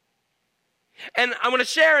 And I want to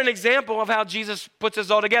share an example of how Jesus puts this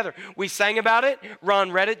all together. We sang about it.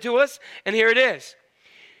 Ron read it to us, and here it is.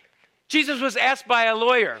 Jesus was asked by a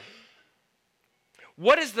lawyer,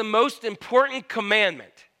 what is the most important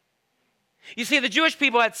commandment? You see, the Jewish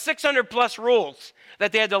people had 600 plus rules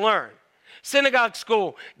that they had to learn. Synagogue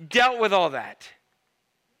school dealt with all that.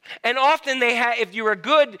 And often they had, if you were a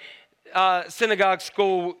good synagogue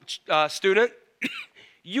school student,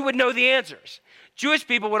 you would know the answers. Jewish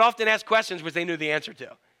people would often ask questions which they knew the answer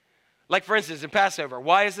to. Like, for instance, in Passover,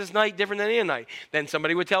 why is this night different than any night? Then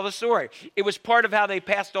somebody would tell the story. It was part of how they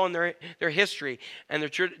passed on their history and their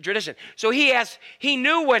tradition. So he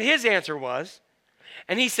knew what his answer was,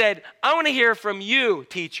 and he said, I want to hear from you,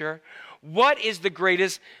 teacher, what is the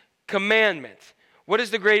greatest commandment? What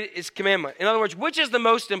is the greatest commandment? In other words, which is the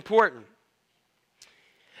most important?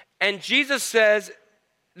 And Jesus says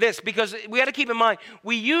this, because we got to keep in mind,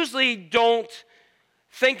 we usually don't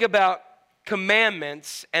think about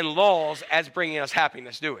commandments and laws as bringing us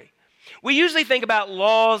happiness, do we? We usually think about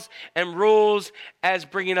laws and rules as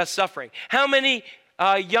bringing us suffering. How many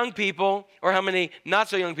young people, or how many not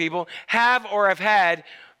so young people, have or have had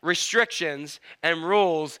restrictions and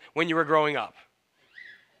rules when you were growing up?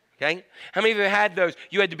 Okay? How many of you had those?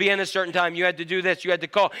 You had to be in a certain time. You had to do this. You had to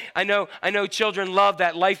call. I know children love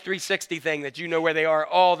that Life 360 thing that you know where they are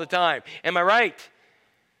all the time. Am I right?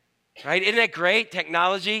 Right? Isn't that great?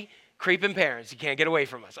 Technology, creeping parents. You can't get away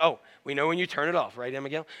from us. Oh, we know when you turn it off, right,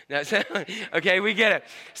 Abigail? No, okay, we get it.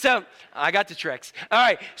 So, I got the tricks. All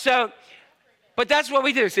right, so, but that's what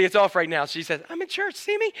we do. See, it's off right now. She says, I'm in church,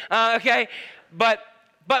 see me? Okay, but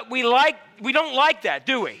we don't like that,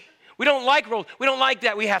 do we? We don't like rules. We don't like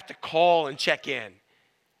that we have to call and check in.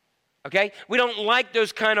 Okay? We don't like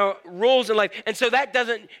those kind of rules in life. And so that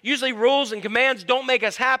usually rules and commands don't make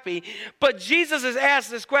us happy. But Jesus has asked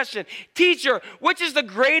this question, teacher, which is the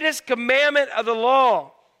greatest commandment of the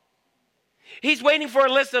law? He's waiting for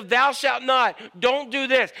a list of thou shalt not, don't do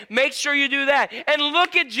this, make sure you do that. And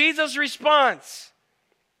look at Jesus' response.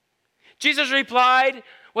 Jesus replied,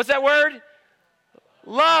 what's that word?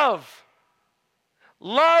 Love.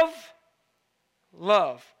 Love.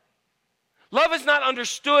 Love. Love is not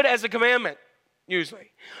understood as a commandment,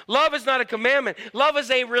 usually. Love is not a commandment. Love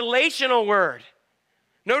is a relational word.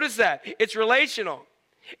 Notice that. It's relational.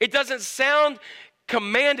 It doesn't sound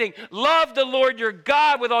commanding. Love the Lord your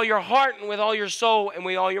God with all your heart and with all your soul and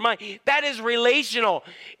with all your mind. That is relational.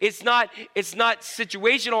 It's not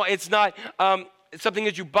situational. It's not something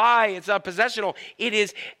that you buy. It's not possessional. It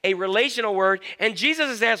is a relational word. And Jesus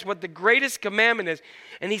has asked what the greatest commandment is.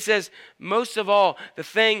 And he says, most of all, the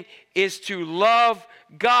thing is to love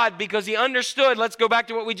God, because he understood, let's go back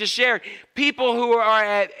to what we just shared, people who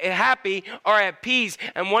are happy are at peace.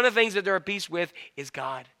 And one of the things that they're at peace with is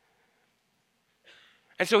God.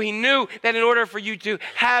 And so he knew that in order for you to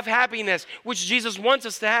have happiness, which Jesus wants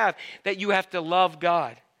us to have, that you have to love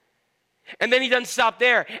God. And then he doesn't stop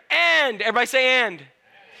there. And, everybody say and.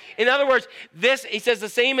 In other words, this, he says the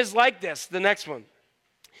same is like this, the next one.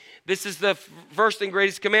 This is the first and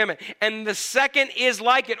greatest commandment. And the second is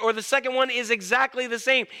like it, or the second one is exactly the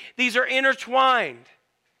same. These are intertwined.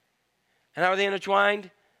 And how are they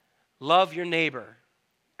intertwined? Love your neighbor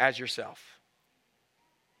as yourself.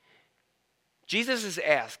 Jesus is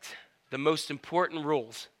asked the most important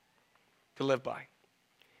rules to live by.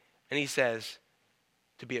 And he says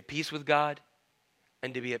to be at peace with God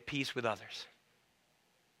and to be at peace with others.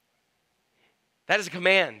 That is a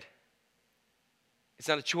command. It's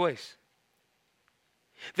not a choice.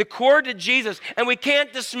 The core to Jesus, and we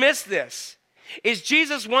can't dismiss this, is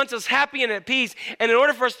Jesus wants us happy and at peace. And in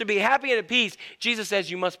order for us to be happy and at peace, Jesus says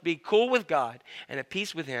you must be cool with God and at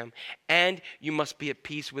peace with him, and you must be at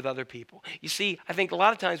peace with other people. You see, I think a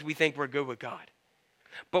lot of times we think we're good with God.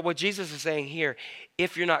 But what Jesus is saying here,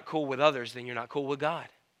 if you're not cool with others, then you're not cool with God.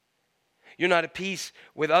 You're not at peace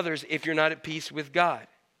with others if you're not at peace with God.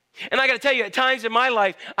 And I got to tell you, at times in my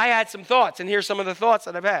life, I had some thoughts, and here's some of the thoughts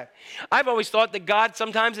that I've had. I've always thought that God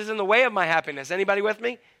sometimes is in the way of my happiness. Anybody with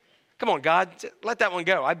me? Come on, God, let that one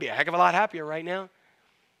go. I'd be a heck of a lot happier right now.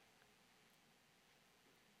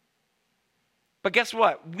 But guess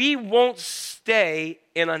what? We won't stay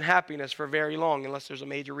in unhappiness for very long unless there's a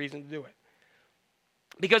major reason to do it.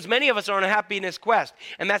 Because many of us are on a happiness quest,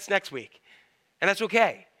 and that's next week. And that's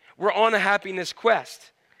okay. We're on a happiness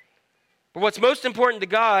quest. But what's most important to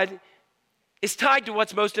God is tied to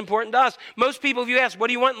what's most important to us. Most people, if you ask, what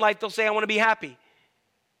do you want in life? They'll say, I want to be happy.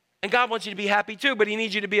 And God wants you to be happy too, but he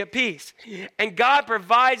needs you to be at peace. And God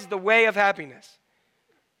provides the way of happiness.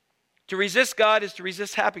 To resist God is to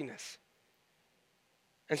resist happiness.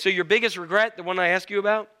 And so your biggest regret, the one I asked you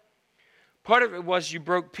about, part of it was you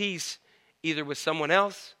broke peace either with someone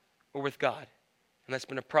else or with God. And that's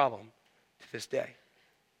been a problem to this day.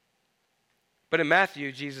 But in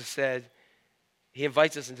Matthew, Jesus said, he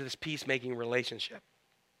invites us into this peacemaking relationship.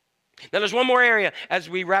 Now, there's one more area as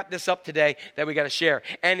we wrap this up today that we got to share.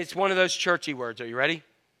 And it's one of those churchy words. Are you ready?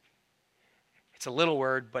 It's a little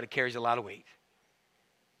word, but it carries a lot of weight.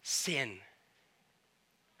 Sin.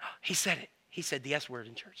 He said it. He said the S word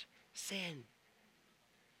in church. Sin.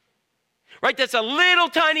 Right? That's a little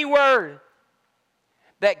tiny word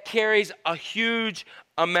that carries a huge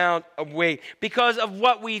amount of weight because of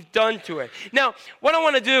what we've done to it. Now, what I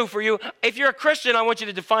want to do for you, if you're a Christian, I want you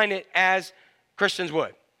to define it as Christians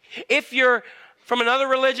would. If you're from another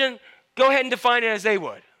religion, go ahead and define it as they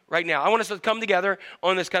would right now. I want us to come together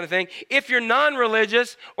on this kind of thing. If you're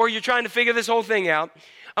non-religious or you're trying to figure this whole thing out,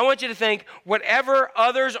 I want you to think whatever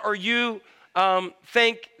others or you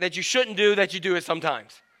think that you shouldn't do, that you do it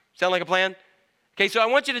sometimes. Sound like a plan? Okay, so I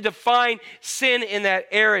want you to define sin in that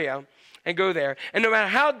area and go there. And no matter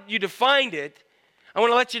how you defined it, I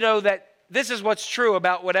want to let you know that this is what's true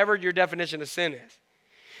about whatever your definition of sin is.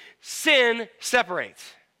 Sin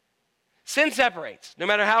separates. Sin separates, no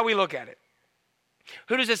matter how we look at it.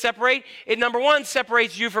 Who does it separate? It, number one,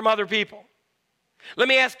 separates you from other people. Let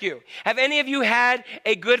me ask you, have any of you had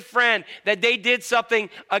a good friend that they did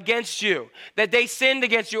something against you, that they sinned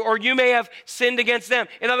against you, or you may have sinned against them?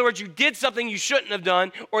 In other words, you did something you shouldn't have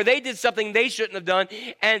done, or they did something they shouldn't have done,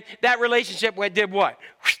 and that relationship did what?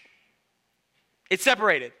 It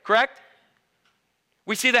separated, correct?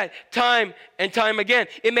 We see that time and time again.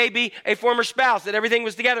 It may be a former spouse that everything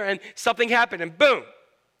was together and something happened and boom,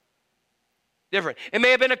 different. It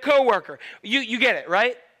may have been a coworker. You get it,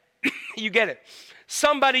 right? You get it.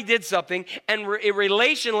 Somebody did something and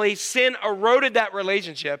relationally, sin eroded that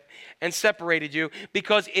relationship and separated you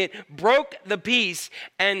because it broke the peace,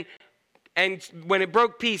 and when it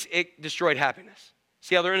broke peace, it destroyed happiness.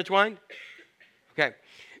 See how they're intertwined? Okay.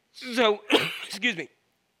 So, excuse me.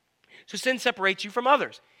 So sin separates you from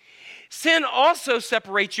others. Sin also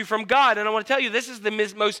separates you from God. And I want to tell you, this is the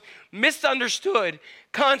most misunderstood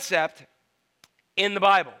concept in the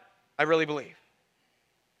Bible, I really believe.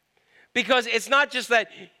 Because it's not just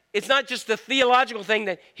the theological thing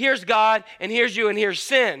that here's God and here's you and here's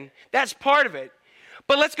sin. That's part of it.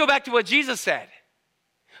 But let's go back to what Jesus said.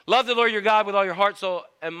 Love the Lord your God with all your heart, soul,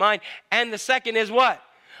 and mind. And the second is what?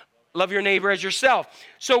 Love your neighbor as yourself.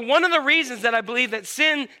 So one of the reasons that I believe that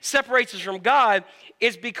sin separates us from God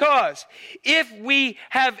is because if we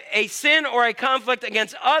have a sin or a conflict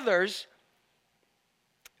against others,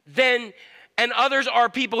 then, and others are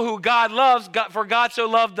people who God loves, for God so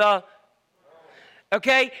loved the,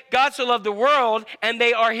 okay? God so loved the world, and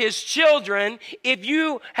they are his children. If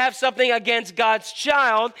you have something against God's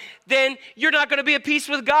child, then you're not going to be at peace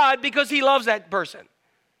with God because he loves that person.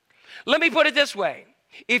 Let me put it this way.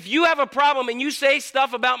 If you have a problem and you say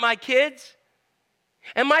stuff about my kids,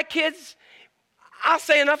 and my kids, I'll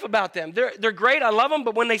say enough about them. They're great. I love them.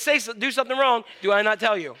 But when they do something wrong, do I not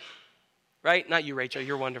tell you? Right? Not you, Rachel.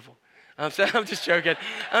 You're wonderful. I'm just joking.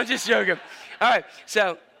 I'm just joking. All right.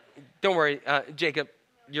 So don't worry, Jacob.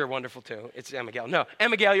 You're wonderful too. It's Emma Gale. No,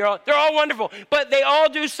 Emma Gale, they're all wonderful, but they all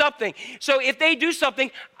do something. So if they do something,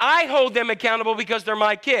 I hold them accountable because they're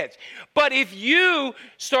my kids. But if you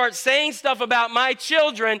start saying stuff about my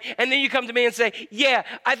children, and then you come to me and say, yeah,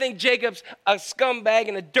 I think Jacob's a scumbag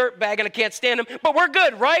and a dirtbag and I can't stand him, but we're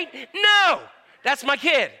good, right? No, that's my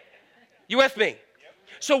kid. You with me?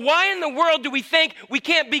 So why in the world do we think we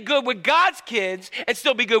can't be good with God's kids and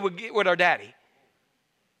still be good with our daddy?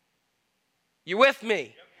 You with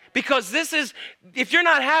me? Because this is, if you're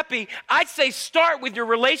not happy, I'd say start with your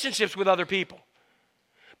relationships with other people.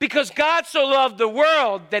 Because God so loved the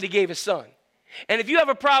world that he gave his son. And if you have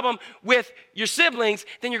a problem with your siblings,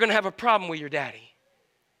 then you're going to have a problem with your daddy.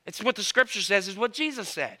 It's what the scripture says, is what Jesus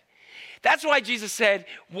said. That's why Jesus said,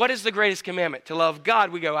 what is the greatest commandment? To love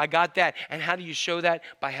God. We go, I got that. And how do you show that?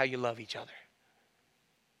 By how you love each other.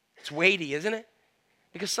 It's weighty, isn't it?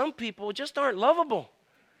 Because some people just aren't lovable.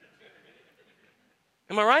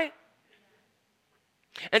 Am I right?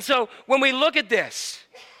 And so when we look at this,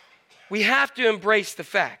 we have to embrace the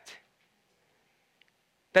fact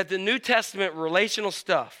that the New Testament relational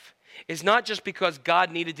stuff is not just because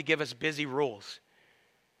God needed to give us busy rules,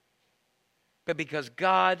 but because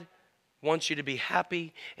God wants you to be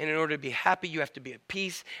happy. And in order to be happy, you have to be at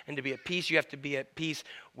peace. And to be at peace, you have to be at peace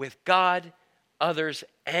with God, others,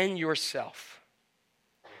 and yourself.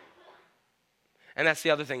 And that's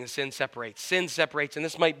the other thing that sin separates. Sin separates, and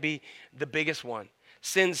this might be the biggest one.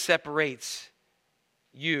 Sin separates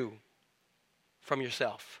you from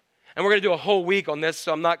yourself. And we're going to do a whole week on this,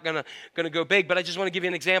 so I'm not going to go big, but I just want to give you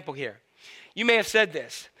an example here. You may have said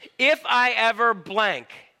this. If I ever blank,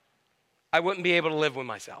 I wouldn't be able to live with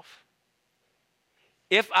myself.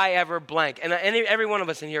 If I ever blank. And every one of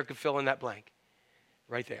us in here could fill in that blank.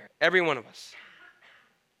 Right there. Every one of us.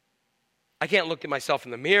 I can't look at myself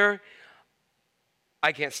in the mirror.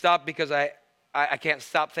 I can't stop because I can't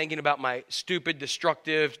stop thinking about my stupid,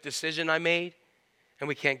 destructive decision I made, and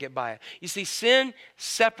we can't get by it. You see, sin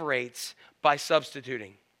separates by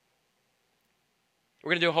substituting. We're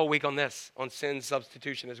going to do a whole week on this, on sin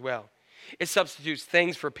substitution as well. It substitutes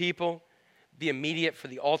things for people, the immediate for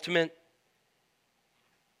the ultimate,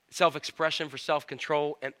 self-expression for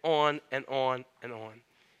self-control, and on and on and on.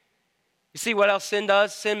 You see what else sin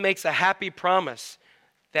does? Sin makes a happy promise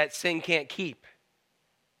that sin can't keep.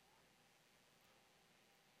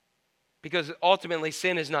 Because ultimately,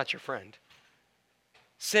 sin is not your friend.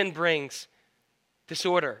 Sin brings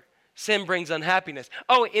disorder. Sin brings unhappiness.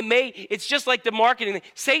 Oh, it's just like the marketing thing.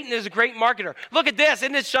 Satan is a great marketer. Look at this,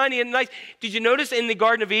 isn't it shiny and nice? Did you notice in the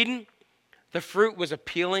Garden of Eden, the fruit was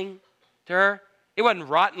appealing to her? It wasn't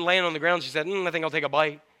rotten laying on the ground. She said, I think I'll take a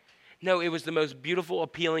bite. No, it was the most beautiful,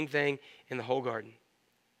 appealing thing in the whole garden.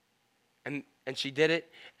 And she did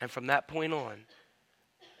it, and from that point on,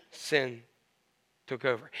 sin took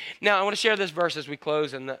over. Now, I want to share this verse as we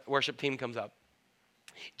close and the worship team comes up.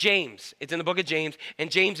 James, it's in the book of James, and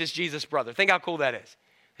James is Jesus' brother. Think how cool that is,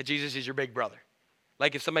 that Jesus is your big brother.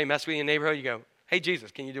 Like if somebody messed with you in the neighborhood, you go, hey,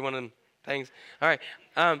 Jesus, can you do one of them things? All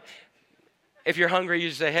right. If you're hungry, you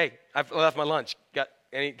just say, hey, I've left my lunch.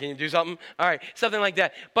 Can you do something? All right, something like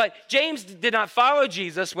that. But James did not follow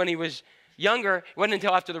Jesus when he was younger. It wasn't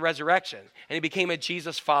until after the resurrection, and he became a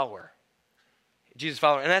Jesus follower. Jesus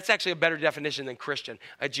follower. And that's actually a better definition than Christian,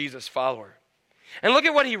 a Jesus follower. And look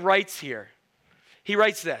at what he writes here. He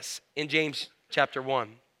writes this in James chapter 1.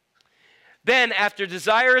 Then after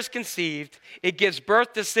desire is conceived, it gives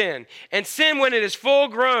birth to sin. And sin, when it is full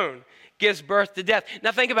grown, gives birth to death.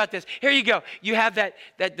 Now think about this. Here you go. You have that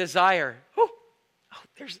desire. Oh,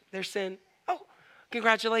 there's sin. Oh,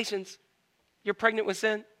 congratulations. You're pregnant with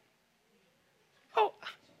sin. Oh,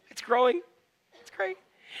 it's growing. It's great.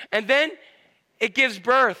 And then it gives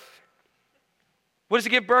birth. What does it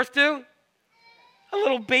give birth to? A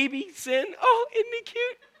little baby sin. Oh, isn't he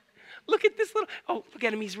cute? Look at this look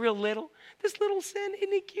at him. He's real little. This little sin,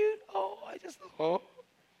 isn't he cute? I'm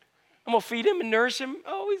going to feed him and nourish him.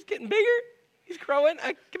 Oh, he's getting bigger. He's growing.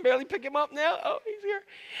 I can barely pick him up now. Oh, he's here.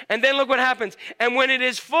 And then look what happens. And when it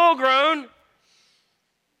is full grown,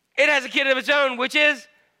 it has a kid of its own, which is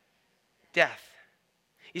death.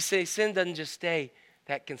 You see, sin doesn't just stay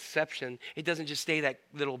that conception. It doesn't just stay that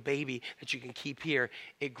little baby that you can keep here.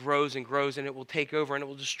 It grows and grows, and it will take over, and it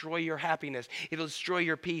will destroy your happiness. It will destroy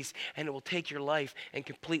your peace, and it will take your life and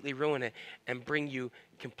completely ruin it and bring you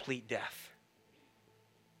complete death.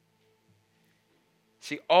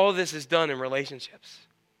 See, all this is done in relationships.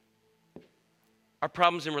 Our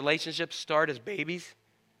problems in relationships start as babies,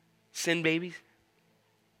 sin babies.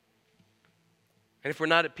 And if we're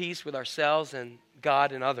not at peace with ourselves and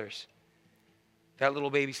God and others, that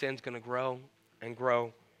little baby sin's going to grow and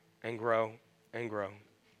grow and grow and grow.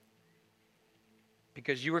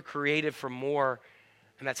 because you were created for more,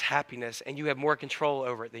 and that's happiness, and you have more control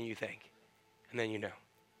over it than you think and then you know.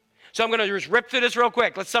 So I'm going to just rip through this real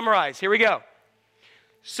quick. Let's summarize. Here we go.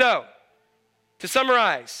 So, to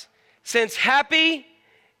summarize, since happy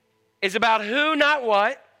is about who, not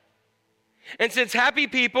what, and since happy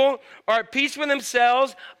people are at peace with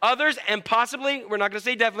themselves, others, and possibly, we're not going to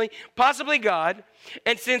say definitely, possibly God,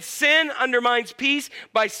 and since sin undermines peace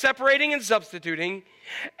by separating and substituting,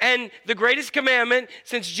 and the greatest commandment,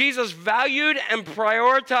 since Jesus valued and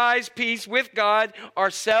prioritized peace with God,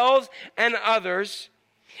 ourselves, and others,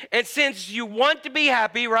 and since you want to be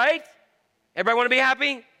happy, right? Everybody want to be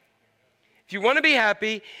happy? If you want to be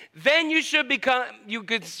happy, then you should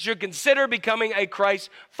consider becoming a Christ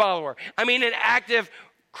follower. I mean, an active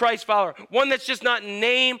Christ follower. One that's just not in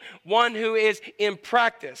name, one who is in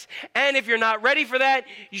practice. And if you're not ready for that,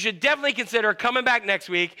 you should definitely consider coming back next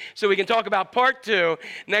week so we can talk about part 2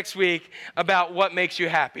 next week about what makes you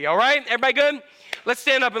happy. All right? Everybody good? Let's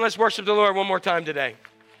stand up and let's worship the Lord one more time today.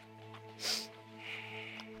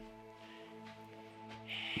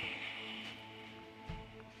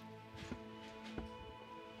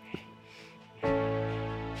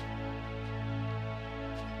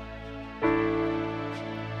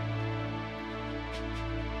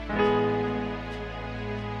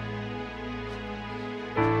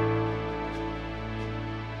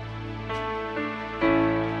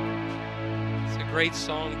 Great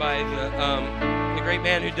song by the great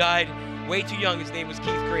man who died way too young. His name was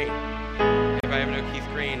Keith Green. Everybody ever know Keith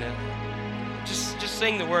Green? Just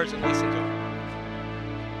sing the words and listen to him.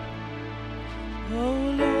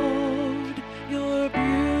 Oh Lord, you're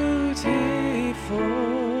beautiful.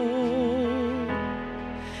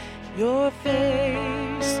 Your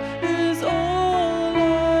face is all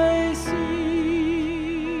I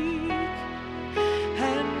see.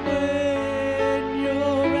 And when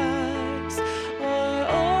your eyes are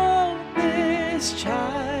on this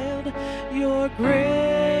child, your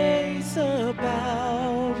grace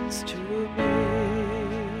abounds to me.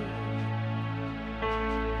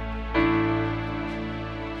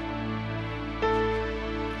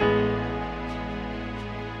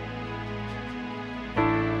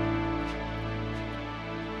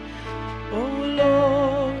 Oh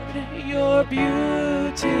Lord, you're beautiful.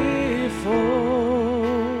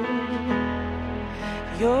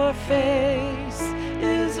 Your face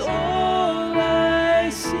is all I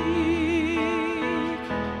seek.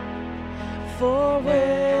 For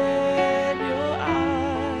when your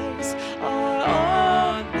eyes are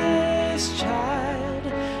on this child,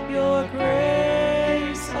 your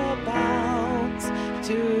grace abounds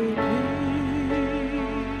to me.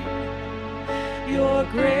 Your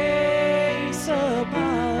grace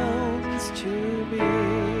abounds to me.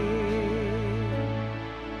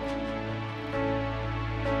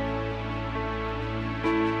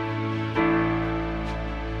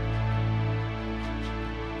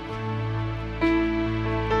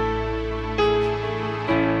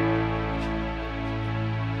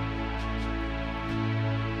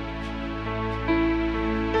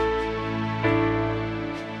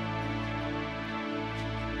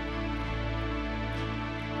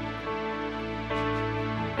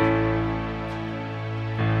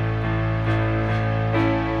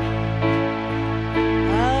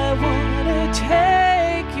 I wanna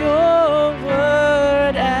take your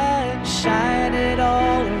word and shine it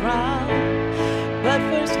all around, but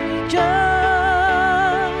first we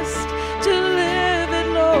just to live it,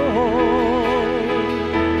 Lord.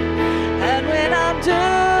 And when I'm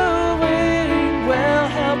doing well,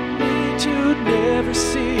 help me to never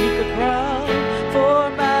seek a crown, for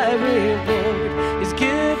my reward is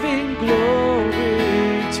giving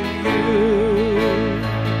glory to you.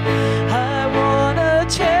 I wanna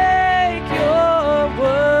take your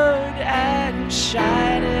word and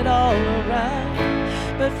shine it all around,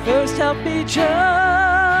 but first help me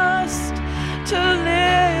just to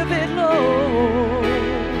live it, Lord.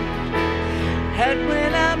 And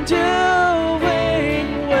when I'm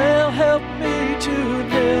doing well, help me to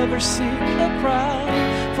never seek a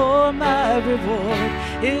crown, for my reward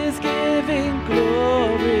is giving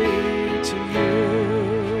glory to you.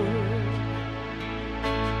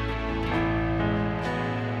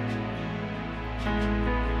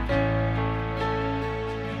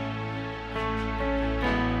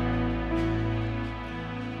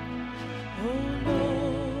 Oh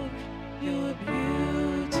Lord, you're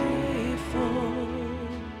beautiful.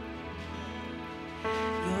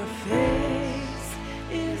 Your face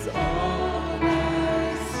is all I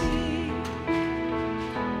see.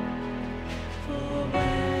 For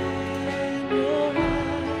when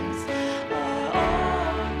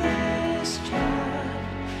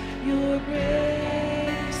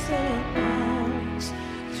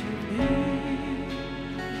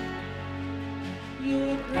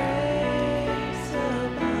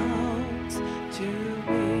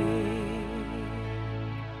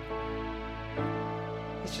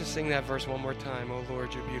Let's just sing that verse one more time. Oh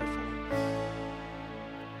Lord, you're beautiful.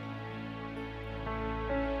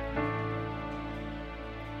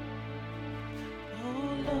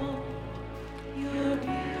 Oh Lord, you're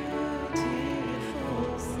beautiful.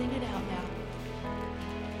 Sing it out now.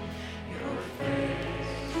 Your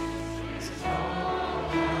face is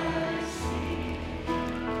all I see.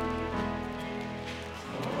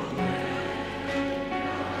 Oh, when your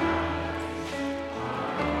eyes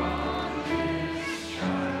are on this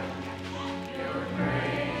child, your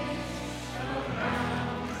grace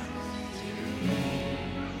abounds to me.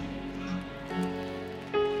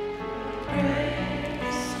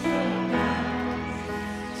 Grace abounds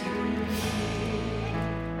to me.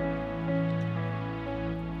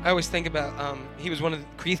 I always think about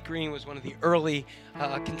Keith Green was one of the early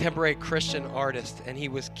contemporary Christian artists, and he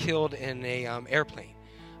was killed in a airplane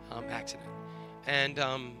accident. And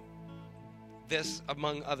this,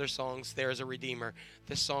 among other songs, There Is a Redeemer,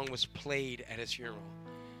 this song was played at his funeral.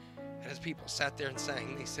 And as people sat there and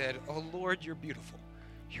sang, they said, "Oh Lord, you're beautiful.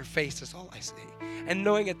 Your face is all I see." And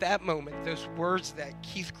knowing at that moment those words that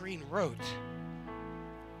Keith Green wrote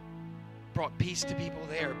brought peace to people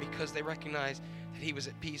there because they recognized that he was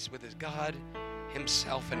at peace with his God,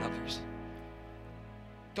 himself, and others.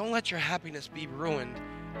 Don't let your happiness be ruined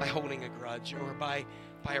by holding a grudge or by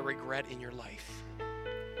a regret in your life.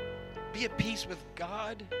 Be at peace with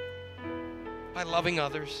God by loving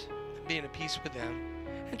others and being at peace with them.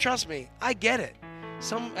 And trust me, I get it.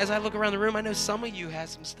 As I look around the room, I know some of you have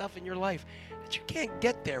some stuff in your life that you can't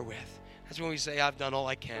get there with. That's when we say, I've done all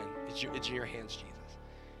I can. It's in your hands, Jesus.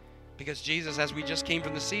 Because Jesus, as we just came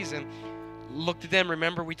from the season, looked at them.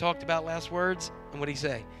 Remember we talked about last words? And what did he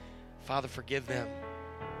say? Father, forgive them.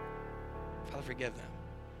 Father, forgive them.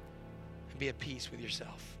 And be at peace with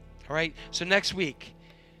yourself. All right? So next week,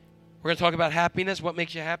 we're going to talk about happiness, what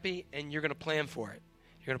makes you happy, and you're going to plan for it.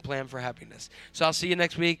 You're going to plan for happiness. So I'll see you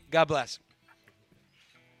next week. God bless.